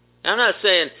 I'm not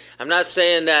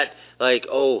saying that like,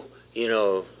 oh,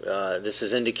 this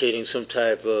is indicating some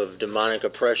type of demonic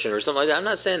oppression or something like that. I'm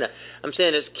not saying that. I'm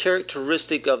saying it's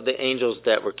characteristic of the angels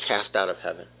that were cast out of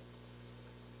heaven.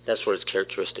 That's what it's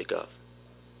characteristic of.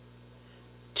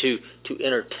 To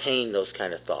entertain those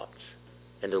kind of thoughts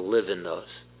and to live in those.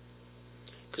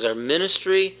 Because our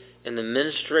ministry and the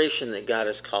ministration that God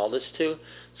has called us to,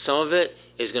 some of it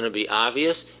is going to be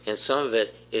obvious and some of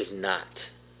it is not.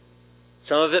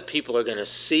 Some of it people are going to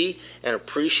see and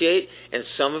appreciate, and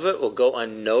some of it will go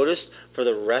unnoticed for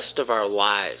the rest of our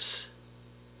lives.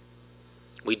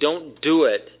 We don't do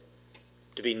it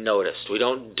to be noticed. We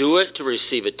don't do it to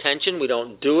receive attention. We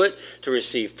don't do it to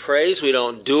receive praise. We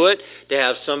don't do it to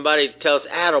have somebody tell us,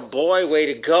 "Attaboy, way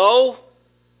to go."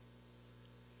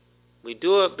 We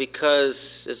do it because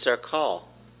it's our call.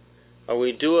 Or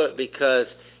we do it because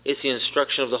it's the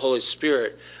instruction of the Holy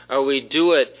Spirit. Or we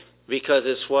do it because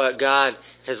it's what God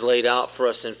has laid out for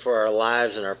us and for our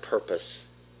lives and our purpose.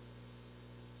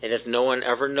 And if no one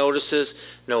ever notices,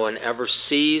 no one ever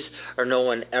sees, or no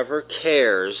one ever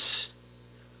cares,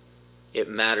 it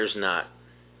matters not.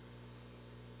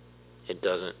 It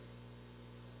doesn't.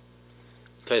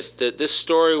 Because this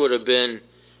story would have been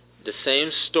the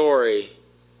same story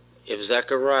if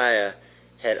Zechariah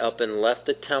had up and left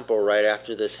the temple right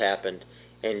after this happened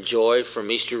and joy from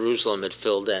East Jerusalem had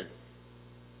filled in.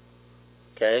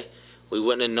 Okay? We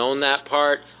wouldn't have known that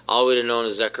part. All we'd have known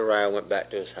is Zechariah went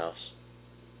back to his house.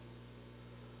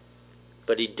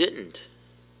 But he didn't.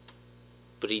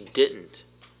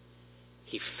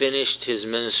 He finished his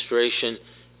ministration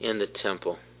in the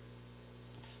temple.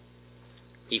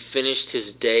 He finished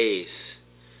his days,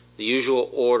 the usual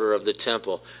order of the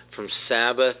temple, from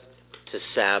Sabbath to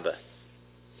Sabbath.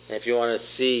 And if you want to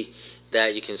see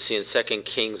that, you can see in 2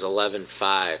 Kings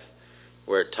 11:5,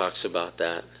 where it talks about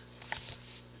that.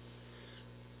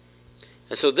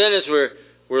 And so then as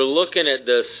we're looking at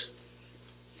this,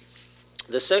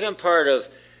 the second part of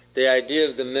the idea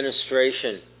of the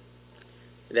ministration,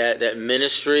 that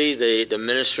ministry, the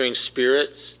ministering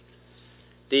spirits,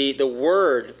 the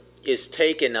word is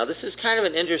taken. Now this is kind of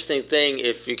an interesting thing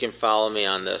if you can follow me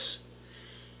on this.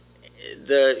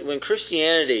 When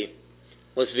Christianity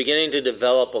was beginning to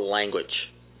develop a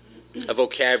language, a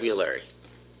vocabulary,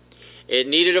 it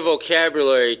needed a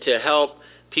vocabulary to help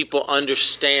people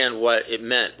understand what it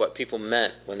meant, what people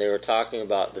meant when they were talking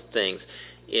about the things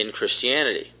in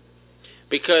Christianity.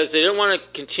 Because they didn't want to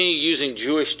continue using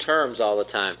Jewish terms all the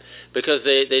time, because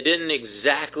they didn't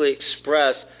exactly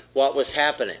express what was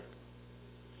happening.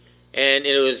 And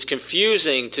it was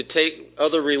confusing to take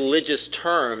other religious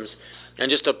terms and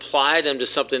just apply them to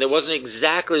something that wasn't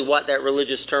exactly what that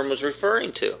religious term was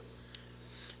referring to.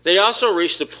 They also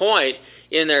reached a point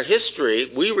in their history,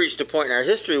 we reached a point in our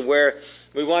history where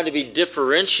we wanted to be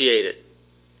differentiated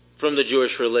from the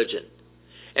Jewish religion.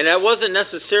 And that wasn't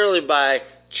necessarily by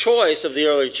choice of the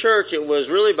early church. It was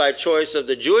really by choice of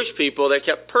the Jewish people that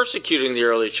kept persecuting the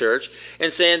early church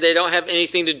and saying they don't have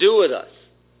anything to do with us.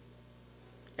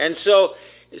 And so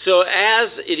as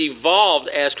it evolved,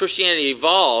 as Christianity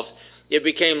evolved, it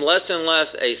became less and less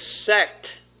a sect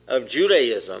of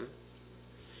Judaism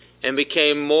and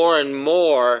became more and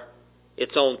more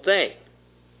its own thing.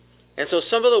 And so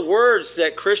some of the words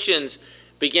that Christians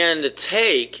began to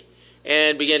take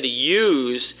and began to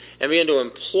use and began to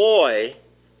employ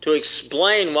to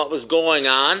explain what was going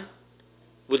on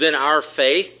within our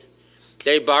faith,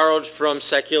 they borrowed from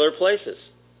secular places.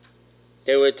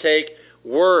 They would take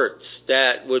words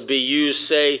that would be used,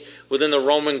 say, within the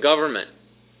Roman government,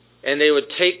 and they would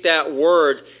take that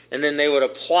word and then they would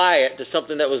apply it to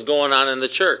something that was going on in the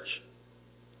church.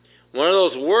 One of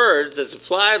those words that's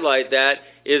applied like that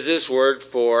is this word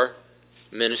for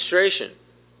ministration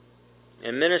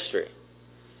and ministry.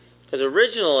 Because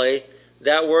originally,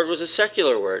 that word was a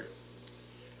secular word.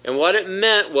 And what it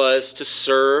meant was to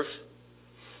serve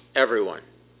everyone.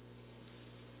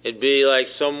 It'd be like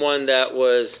someone that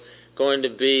was going to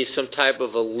be some type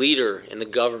of a leader in the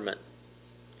government.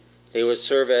 They would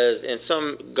serve as, and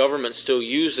some governments still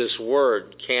use this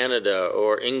word, Canada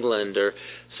or England or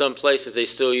some places they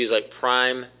still use like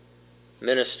prime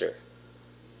minister.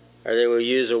 Or they will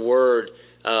use a word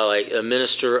like a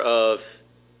minister of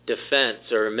defense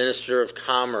or a minister of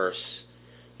commerce.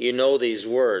 You know these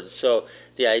words. So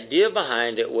the idea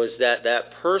behind it was that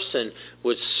that person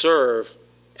would serve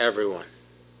everyone.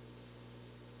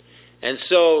 And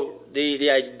so the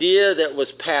idea that was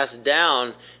passed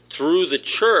down through the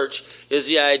church is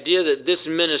the idea that this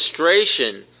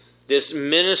ministration, this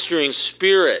ministering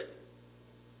spirit,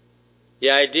 the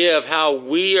idea of how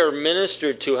we are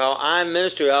ministered to, how I'm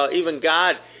ministered, how even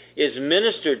God is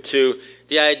ministered to,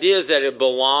 the idea is that it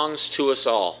belongs to us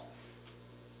all.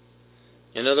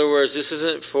 In other words, this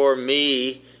isn't for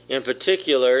me in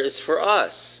particular, it's for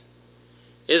us.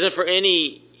 It isn't for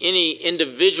any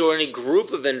individual or any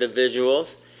group of individuals.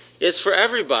 It's for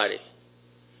everybody.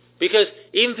 Because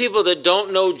even people that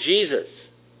don't know Jesus,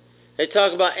 they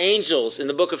talk about angels in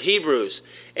the book of Hebrews.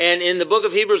 And in the book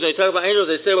of Hebrews, when they talk about angels,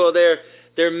 they say, well,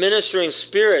 they're ministering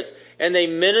spirits. And they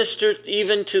minister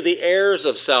even to the heirs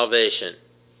of salvation.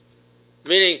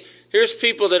 Meaning, here's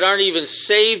people that aren't even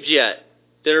saved yet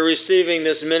that are receiving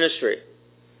this ministry.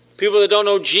 People that don't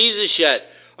know Jesus yet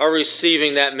are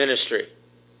receiving that ministry.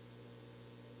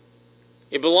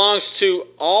 It belongs to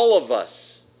all of us.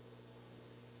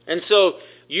 And so,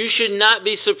 you should not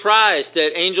be surprised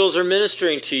that angels are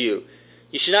ministering to you.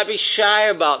 You should not be shy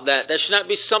about that. That should not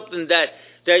be something that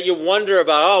you wonder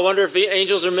about. Oh, I wonder if the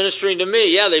angels are ministering to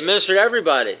me. Yeah, they minister to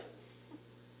everybody.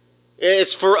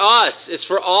 It's for us. It's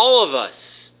for all of us.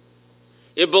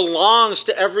 It belongs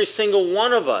to every single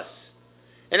one of us.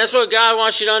 And that's what God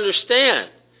wants you to understand,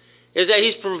 is that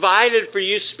He's provided for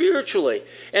you spiritually.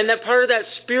 And that part of that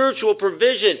spiritual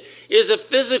provision is a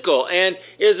physical and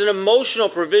is an emotional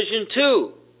provision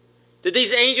too. That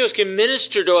these angels can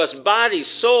minister to us, body,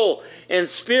 soul, and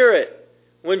spirit.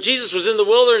 When Jesus was in the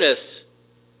wilderness,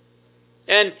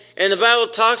 and the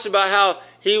Bible talks about how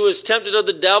He was tempted of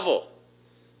the devil.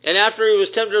 And after He was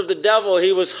tempted of the devil,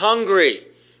 He was hungry.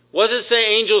 What does it say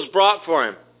angels brought for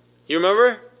Him? You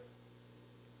remember?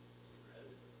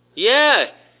 Yeah.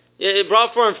 It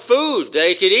brought for Him food that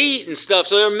He could eat and stuff.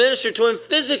 So they were ministered to Him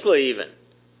physically even.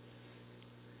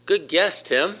 Good guess,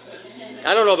 Tim.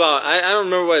 I don't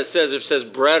remember what it says, if it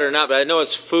says bread or not, but I know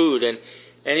it's food, and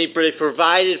they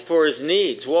provided for His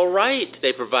needs. Well, right,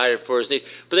 they provided for His needs,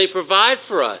 but they provide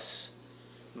for us.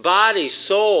 Body,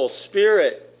 soul,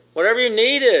 spirit, whatever your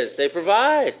need is, they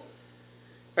provide.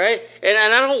 Right? And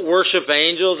I don't worship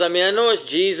angels. I mean, I know it's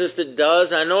Jesus that does,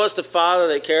 I know it's the Father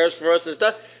that cares for us and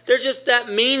stuff. They're just that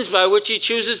means by which He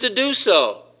chooses to do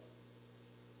so.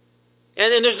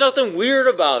 And there's nothing weird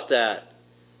about that.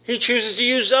 He chooses to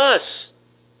use us.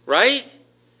 Right?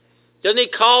 Doesn't He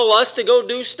call us to go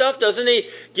do stuff? Doesn't He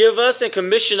give us and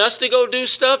commission us to go do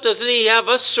stuff? Doesn't He have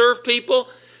us serve people?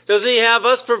 Doesn't He have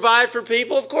us provide for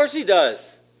people? Of course He does.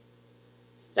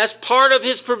 That's part of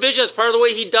His provision. It's part of the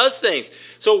way He does things.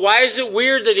 So why is it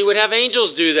weird that He would have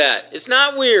angels do that? It's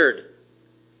not weird.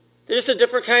 They're just a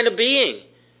different kind of being.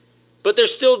 But they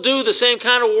still do the same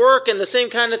kind of work and the same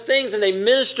kind of things, and they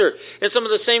minister in some of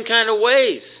the same kind of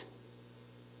ways.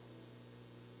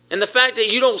 And the fact that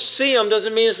you don't see them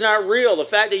doesn't mean it's not real. The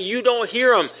fact that you don't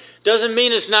hear them doesn't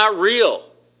mean it's not real.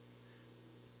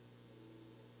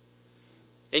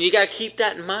 And you got to keep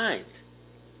that in mind.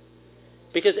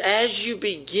 Because as you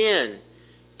begin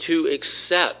to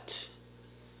accept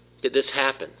that this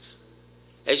happens,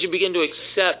 as you begin to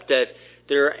accept that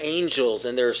there are angels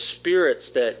and there are spirits,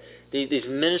 that these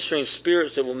ministering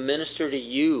spirits that will minister to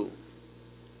you,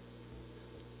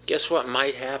 guess what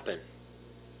might happen?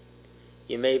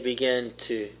 You may begin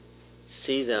to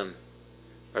see them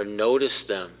or notice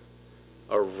them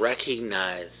or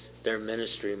recognize their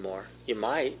ministry more. You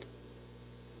might.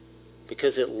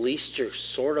 Because at least you're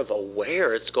sort of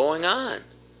aware it's going on.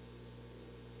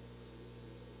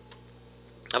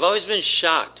 I've always been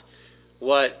shocked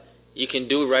what you can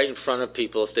do right in front of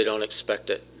people if they don't expect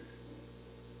it.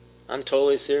 I'm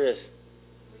totally serious.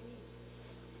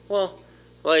 Well,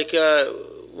 like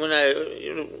when I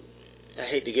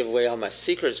hate to give away all my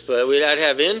secrets, but I'd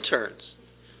have interns,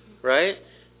 right?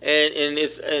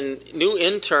 And new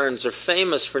interns are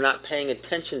famous for not paying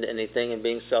attention to anything and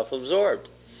being self-absorbed.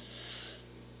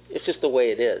 It's just the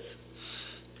way it is.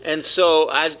 And so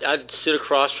I'd sit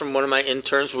across from one of my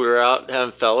interns. We were out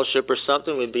having fellowship or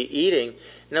something. We'd be eating,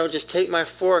 and I would just take my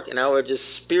fork and I would just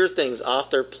spear things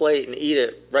off their plate and eat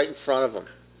it right in front of them.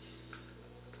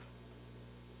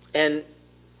 And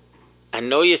I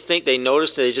know you think they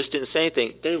noticed and they just didn't say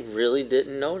anything. They really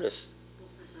didn't notice.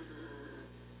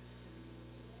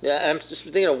 Yeah, I'm just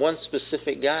thinking of one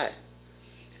specific guy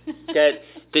that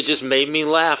just made me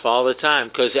laugh all the time,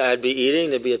 because I'd be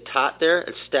eating, there'd be a tot there,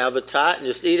 I'd stab a tot and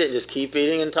just eat it, and just keep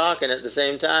eating and talking at the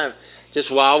same time,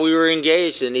 just while we were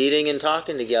engaged in eating and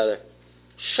talking together.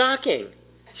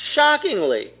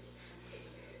 Shockingly,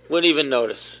 wouldn't even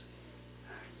notice.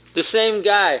 The same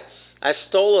guy, I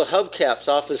stole the hubcaps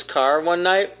off his car one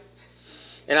night,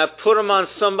 and I put them on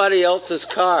somebody else's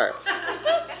car.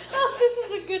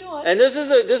 Good one. And this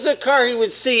is a car he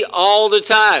would see all the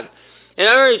time. And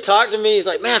I remember he talked to me, he's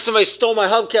like, man, somebody stole my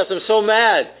hubcaps, I'm so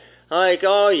mad. I'm like,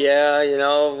 oh yeah,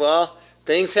 well,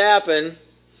 things happen.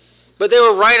 But they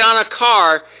were right on a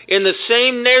car in the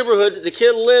same neighborhood that the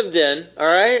kid lived in, all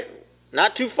right?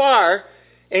 Not too far.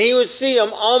 And he would see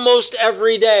them almost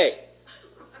every day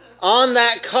on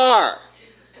that car.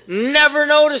 Never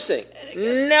noticing.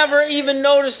 Never even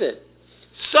noticing.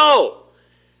 So,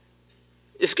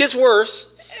 this gets worse.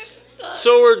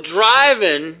 So we're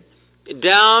driving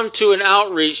down to an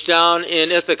outreach down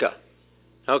in Ithaca.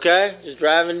 Okay? Just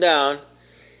driving down.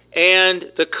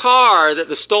 And the car that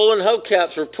the stolen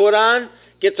hubcaps were put on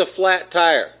gets a flat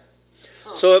tire.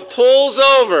 So it pulls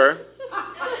over.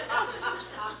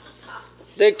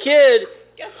 The kid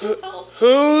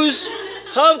whose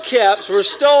hubcaps were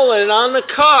stolen on the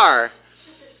car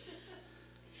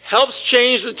helps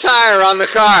change the tire on the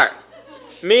car.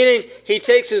 Meaning he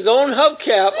takes his own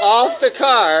hubcap off the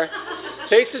car,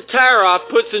 takes the tire off,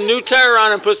 puts a new tire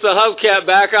on, and puts the hubcap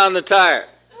back on the tire.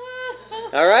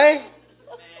 All right?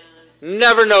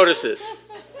 Never notices.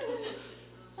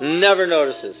 Never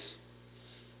notices.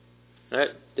 All right?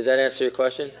 Did that answer your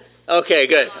question? Okay,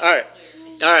 good. All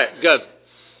right, good.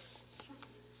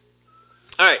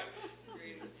 All right.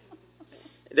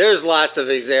 There's lots of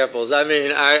examples. I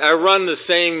mean, I run the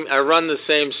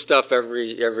same stuff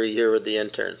every year with the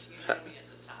interns. All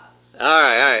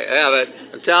right. Yeah,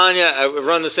 but I'm telling you, I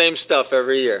run the same stuff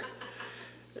every year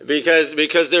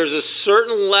because there's a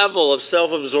certain level of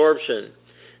self-absorption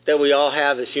that we all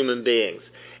have as human beings,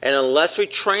 and unless we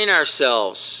train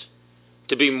ourselves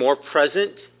to be more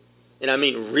present, and I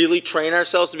mean really train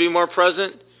ourselves to be more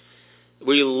present,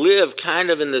 we live kind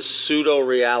of in this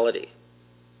pseudo-reality.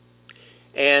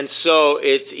 And so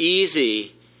it's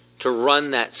easy to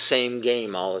run that same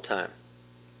game all the time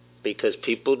because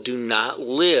people do not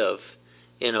live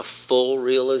in a full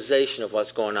realization of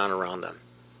what's going on around them.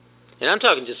 And I'm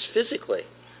talking just physically.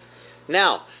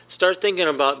 Now, start thinking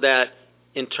about that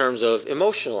in terms of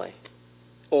emotionally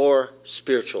or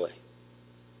spiritually.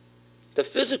 The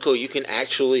physical you can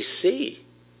actually see.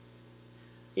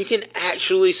 You can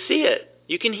actually see it.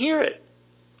 You can hear it.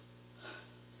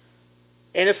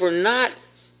 And if we're not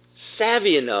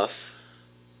savvy enough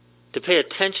to pay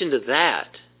attention to that,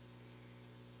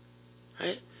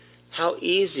 right? How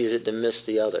easy is it to miss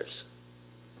the others?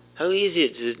 How easy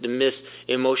is it to miss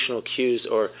emotional cues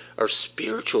or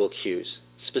spiritual cues,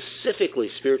 specifically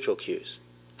spiritual cues?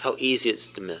 How easy it is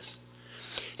to miss.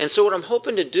 And so what I'm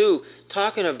hoping to do,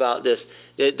 talking about this,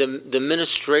 the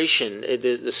ministration,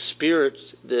 the spirits,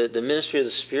 the ministry of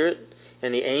the Spirit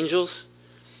and the angels,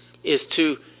 is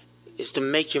to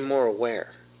make you more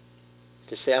aware.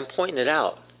 To say, I'm pointing it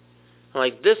out. I'm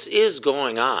like, this is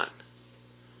going on.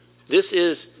 This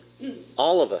is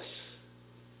all of us.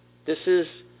 This is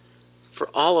for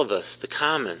all of us, the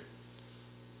common.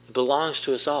 It belongs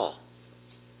to us all.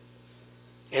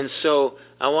 And so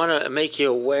I want to make you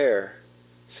aware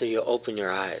so you open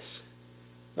your eyes.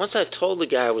 Once I told the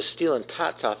guy I was stealing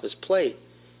tots off his plate,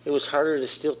 it was harder to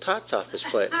steal tots off his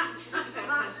plate.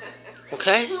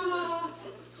 Okay?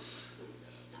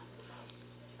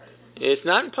 It's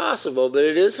not impossible, but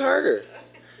it is harder.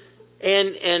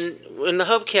 And when the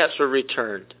hubcaps were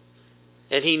returned,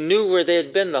 and he knew where they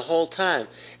had been the whole time,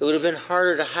 it would have been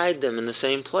harder to hide them in the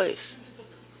same place.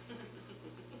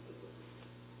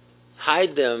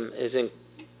 Hide them is in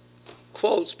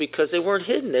quotes because they weren't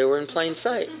hidden. They were in plain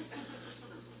sight.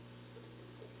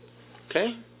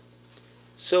 Okay?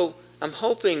 So I'm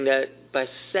hoping that by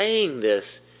saying this,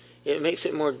 it makes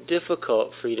it more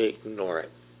difficult for you to ignore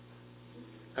it.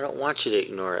 I don't want you to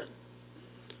ignore it.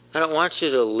 I don't want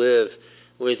you to live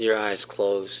with your eyes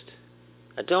closed.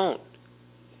 I don't.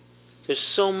 There's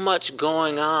so much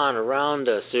going on around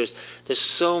us. There's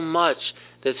so much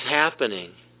that's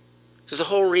happening. There's a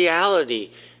whole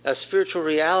reality, a spiritual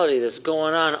reality that's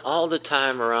going on all the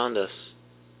time around us.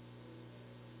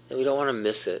 And we don't want to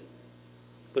miss it.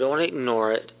 We don't want to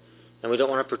ignore it. And we don't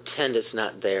want to pretend it's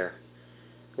not there.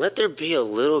 Let there be a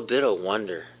little bit of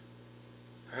wonder.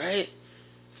 All right?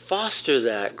 Foster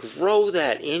that. Grow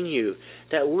that in you.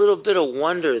 That little bit of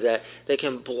wonder that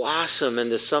can blossom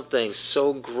into something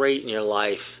so great in your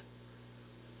life.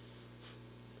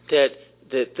 That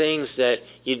things that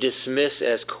you dismiss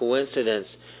as coincidence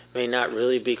may not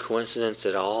really be coincidence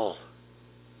at all.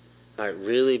 Might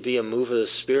really be a move of the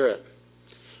Spirit.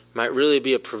 Might really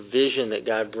be a provision that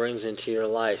God brings into your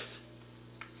life.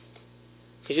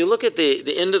 Because you look at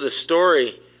the end of the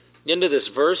story, the end of this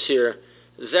verse here,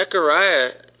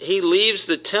 Zechariah, he leaves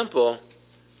the temple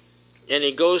and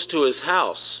he goes to his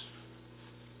house,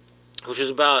 which is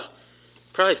about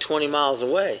probably 20 miles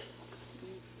away.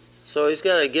 So he's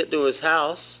got to get to his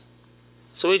house.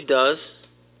 So he does.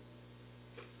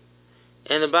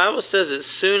 And the Bible says that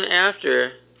soon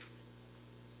after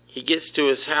he gets to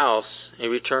his house, he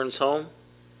returns home,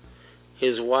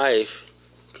 his wife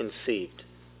conceived.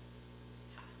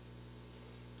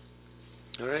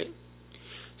 All right?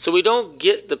 So we don't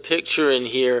get the picture in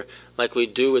here like we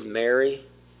do with Mary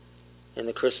in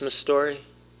the Christmas story,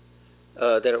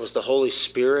 that it was the Holy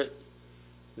Spirit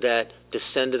that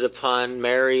descended upon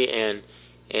Mary and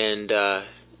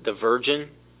the virgin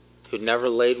who'd never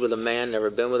laid with a man, never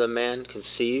been with a man,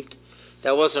 conceived.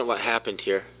 That wasn't what happened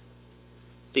here.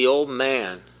 The old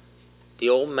man,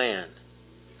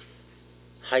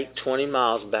 hiked 20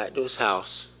 miles back to his house,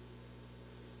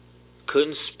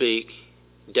 couldn't speak,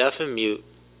 deaf and mute,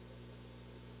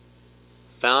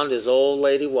 found his old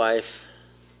lady wife.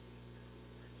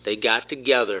 They got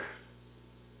together,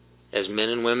 as men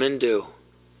and women do,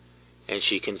 and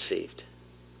she conceived.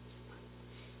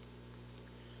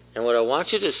 And what I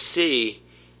want you to see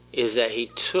is that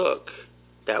he took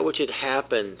that which had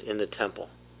happened in the temple,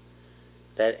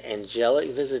 that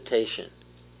angelic visitation,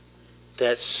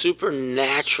 that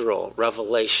supernatural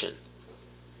revelation.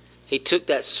 He took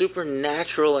that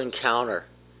supernatural encounter.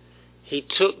 He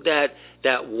took that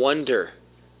wonder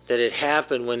that had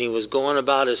happened when he was going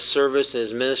about his service and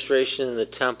his ministration in the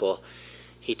temple.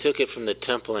 He took it from the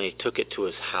temple and he took it to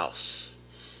his house.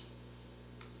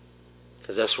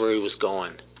 Because that's where he was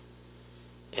going.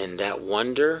 And that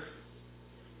wonder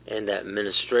and that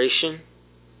ministration,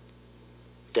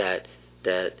 that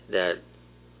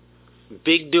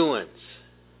big doings,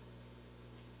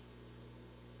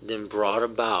 then brought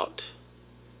about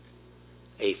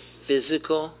a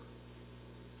physical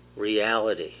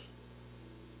reality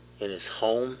in his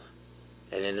home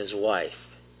and in his wife.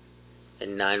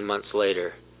 And 9 months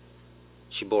later,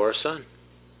 she bore a son.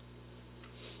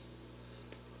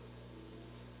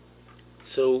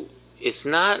 So it's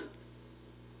not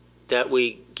that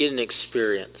we get an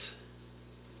experience.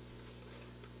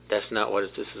 That's not what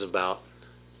this is about.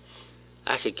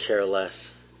 I could care less.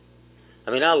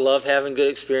 I mean, I love having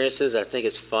good experiences. I think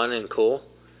it's fun and cool.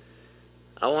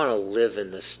 I want to live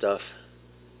in this stuff.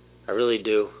 I really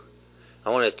do. I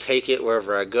want to take it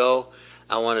wherever I go.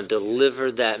 I want to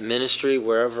deliver that ministry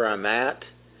wherever I'm at.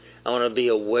 I want to be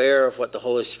aware of what the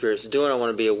Holy Spirit's doing. I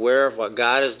want to be aware of what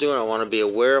God is doing. I want to be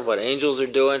aware of what angels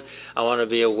are doing. I want to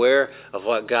be aware of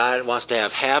what God wants to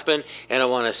have happen. And I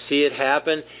want to see it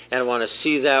happen. And I want to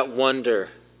see that wonder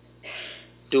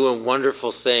doing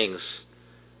wonderful things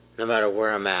no matter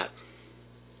where I'm at.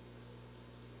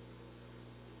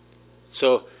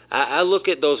 So I look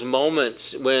at those moments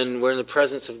when we're in the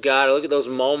presence of God. I look at those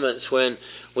moments when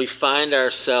we find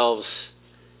ourselves,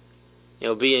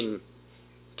 being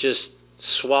just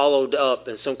swallowed up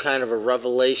in some kind of a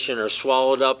revelation, or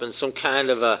swallowed up in some kind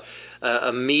of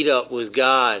a meet-up with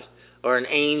God or an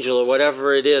angel or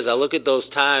whatever it is. I look at those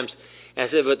times and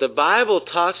I say, but the Bible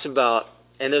talks about,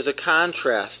 and there's a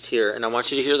contrast here, and I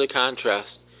want you to hear the contrast.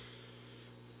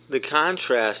 The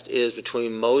contrast is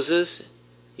between Moses,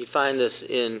 you find this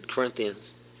in Corinthians,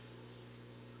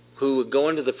 who would go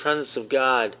into the presence of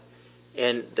God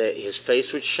and his face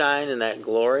would shine in that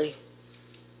glory,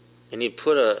 and he'd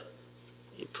put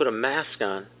a mask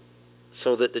on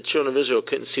so that the children of Israel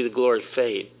couldn't see the glory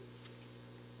fade.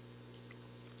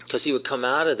 Because he would come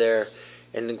out of there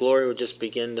and the glory would just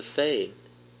begin to fade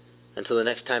until the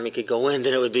next time he could go in.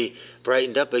 Then it would be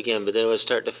brightened up again, but then it would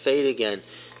start to fade again.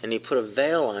 And he put a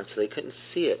veil on so they couldn't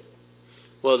see it.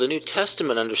 Well, the New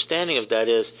Testament understanding of that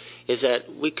is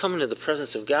that we come into the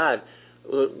presence of God,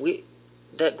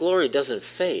 that glory doesn't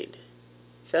fade.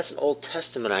 That's an Old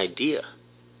Testament idea.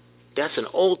 That's an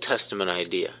Old Testament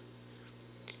idea.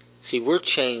 See, we're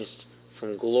changed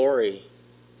from glory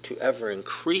to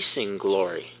ever-increasing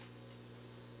glory.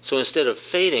 So instead of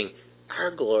fading,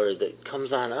 our glory that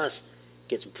comes on us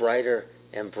gets brighter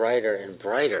and brighter and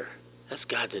brighter. That's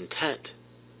God's intent.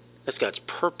 That's God's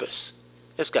purpose.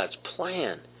 That's God's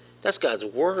plan. That's God's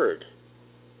word.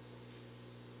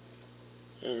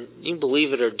 And you can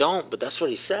believe it or don't, but that's what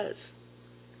He says.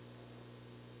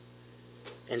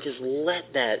 And just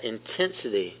let that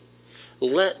intensity,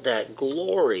 let that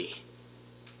glory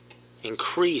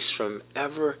increase from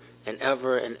ever and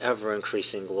ever and ever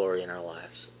increasing glory in our lives.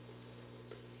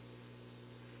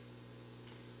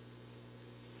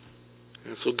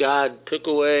 And so God took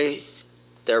away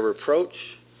their reproach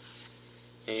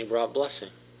and He brought blessing.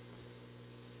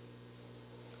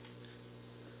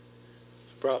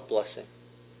 He brought blessing.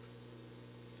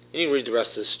 And you can read the rest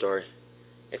of the story.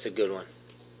 It's a good one.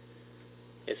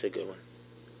 It's a good one.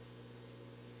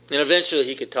 And eventually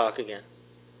he could talk again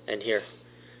and hear.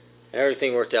 And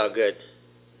everything worked out good.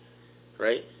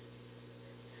 Right?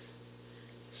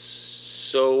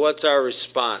 So what's our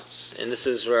response? And this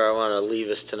is where I want to leave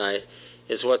us tonight,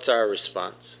 is what's our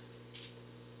response?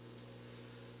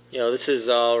 You know, this is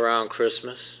all around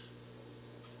Christmas.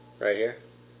 Right here.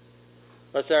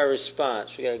 What's our response?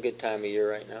 We got a good time of year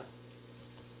right now.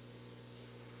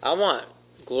 I want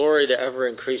glory to ever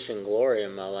increasing glory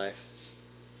in my life.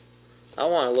 I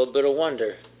want a little bit of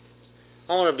wonder.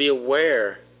 I want to be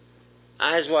aware,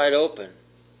 eyes wide open.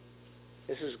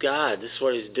 This is God. This is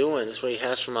what He's doing. This is what He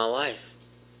has for my life.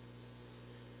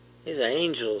 These are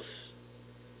angels.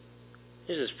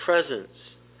 Here's His presence.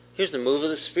 Here's the move of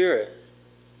the Spirit.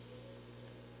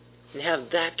 And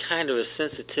have that kind of a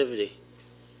sensitivity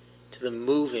to the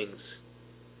movings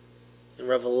and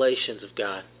revelations of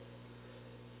God.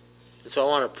 And so I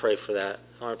want to pray for that.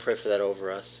 I want to pray for that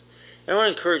over us. And I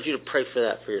want to encourage you to pray for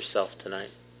that for yourself tonight.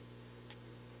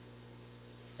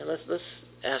 And let's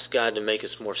ask God to make us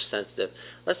more sensitive.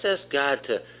 Let's ask God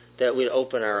that we'd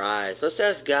open our eyes. Let's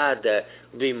ask God that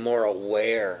we'd be more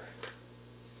aware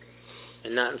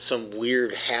and not in some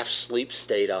weird half-sleep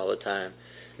state all the time.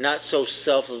 Not so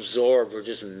self-absorbed we're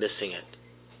just missing it.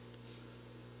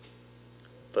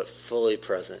 But fully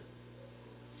present.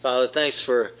 Father, thanks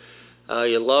for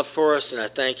your love for us, and I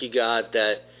thank you, God,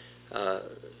 that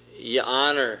you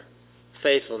honor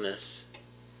faithfulness.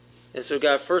 And so,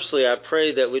 God, firstly, I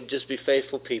pray that we'd just be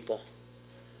faithful people.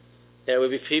 That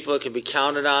we'd be people that can be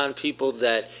counted on, people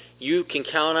that you can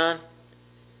count on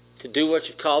to do what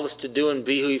you've called us to do and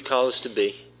be who you've called us to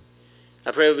be.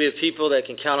 I pray we'd be a people that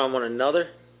can count on one another.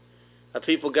 A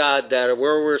people, God, that are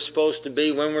where we're supposed to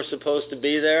be, when we're supposed to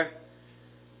be there,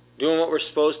 doing what we're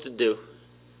supposed to do.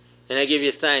 And I give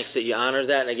you thanks that you honor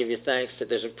that, and I give you thanks that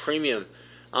there's a premium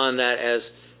on that as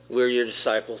we're your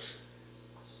disciples.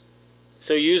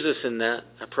 So use us in that,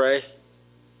 I pray.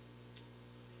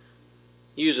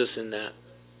 Use us in that.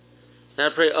 And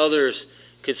I pray others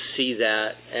could see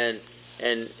that and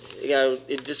God,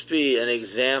 it'd just be an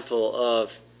example of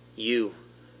you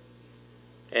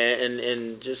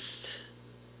and just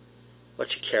what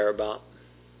you care about.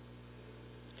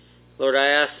 Lord, I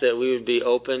ask that we would be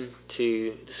open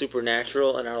to the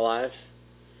supernatural in our lives.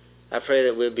 I pray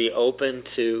that we'd be open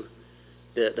to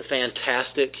the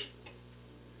fantastic,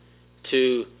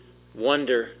 to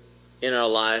wonder in our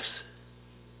lives.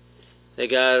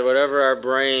 That God, whatever our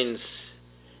brains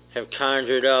have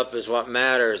conjured up is what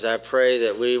matters. I pray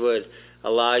that we would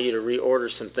allow you to reorder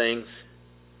some things.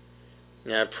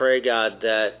 And I pray, God,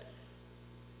 that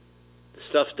the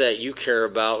stuff that you care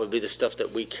about would be the stuff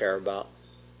that we care about.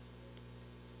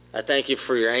 I thank you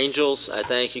for your angels. I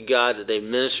thank you, God, that they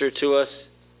minister to us.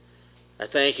 I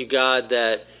thank you, God,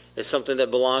 that it's something that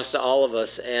belongs to all of us.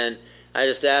 And I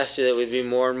just ask you that we'd be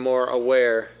more and more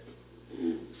aware,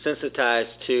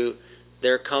 sensitized to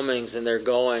their comings and their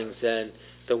goings and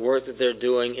the work that they're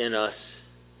doing in us,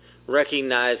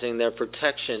 recognizing their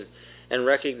protection and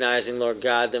recognizing, Lord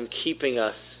God, them keeping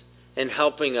us and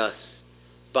helping us,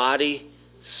 body,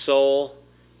 soul,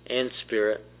 and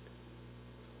spirit.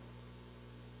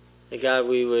 That God,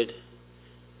 we would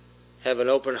have an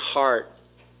open heart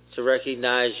to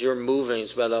recognize your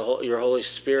movings by your Holy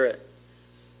Spirit,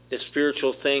 the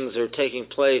spiritual things that are taking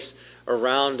place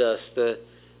around us, the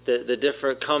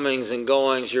different comings and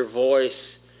goings, your voice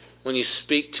when you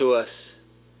speak to us,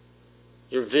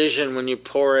 your vision when you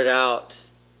pour it out.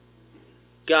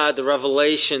 God, the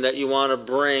revelation that you want to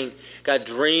bring. God,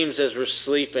 dreams as we're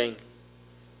sleeping,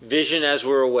 vision as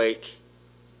we're awake.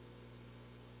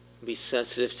 Be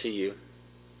sensitive to you.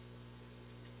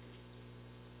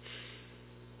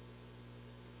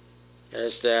 I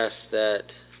just ask that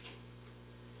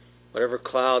whatever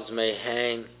clouds may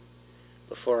hang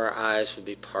before our eyes would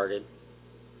be parted.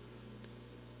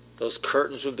 Those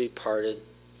curtains would be parted,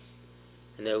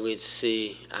 and that we'd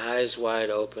see eyes wide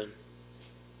open.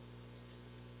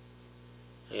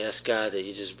 We ask God that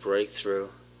you just break through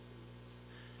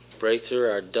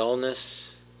our dullness,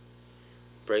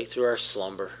 break through our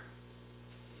slumber.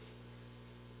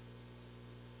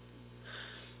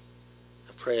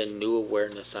 I pray a new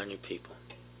awareness on your people.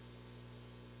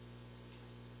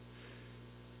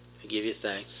 We give you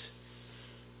thanks,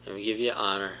 and we give you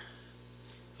honor.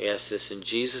 We ask this in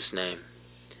Jesus' name.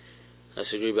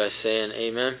 Let's agree by saying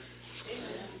amen.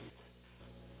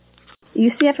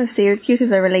 UCF of Syracuse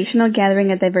is a relational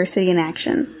gathering of diversity in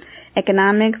action.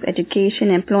 Economics, education,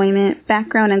 employment,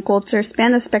 background, and culture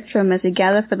span the spectrum as we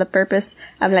gather for the purpose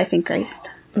of life in Christ.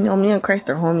 No, me and Christ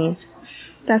are homies.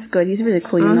 That's good. He's really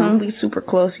cool, you know. We super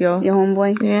close, yo. Your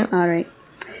homeboy? Yeah. All right.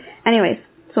 Anyways,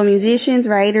 so musicians,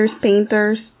 writers,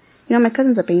 painters. You know, my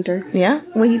cousin's a painter. Yeah?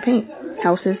 What do you paint?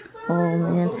 Houses. Oh,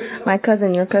 man.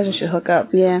 Your cousin should hook up.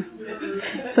 Yeah.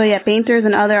 So, yeah, painters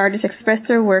and other artists express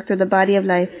their work through the body of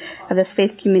life of this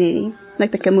faith community,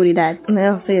 like the comunidad.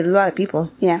 Yeah, so a lot of people.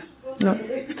 Yeah. No.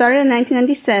 Started in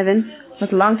 1997.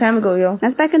 That's a long time ago, yo.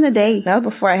 That's back in the day. That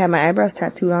was before I had my eyebrows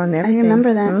tattooed on and everything. I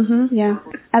remember that. Mm-hmm. Yeah.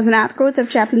 As an outgrowth of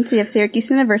chaplaincy of Syracuse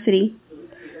University,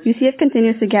 UCF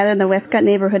continues to gather in the Westcott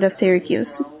neighborhood of Syracuse.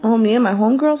 Oh, me and my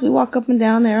homegirls, we walk up and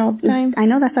down there all the time. I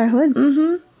know, that's our hood.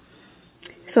 Mm-hmm.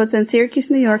 So it's in Syracuse,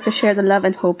 New York to share the love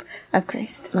and hope of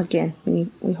Christ. Again, we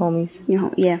homies. You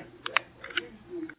know, yeah.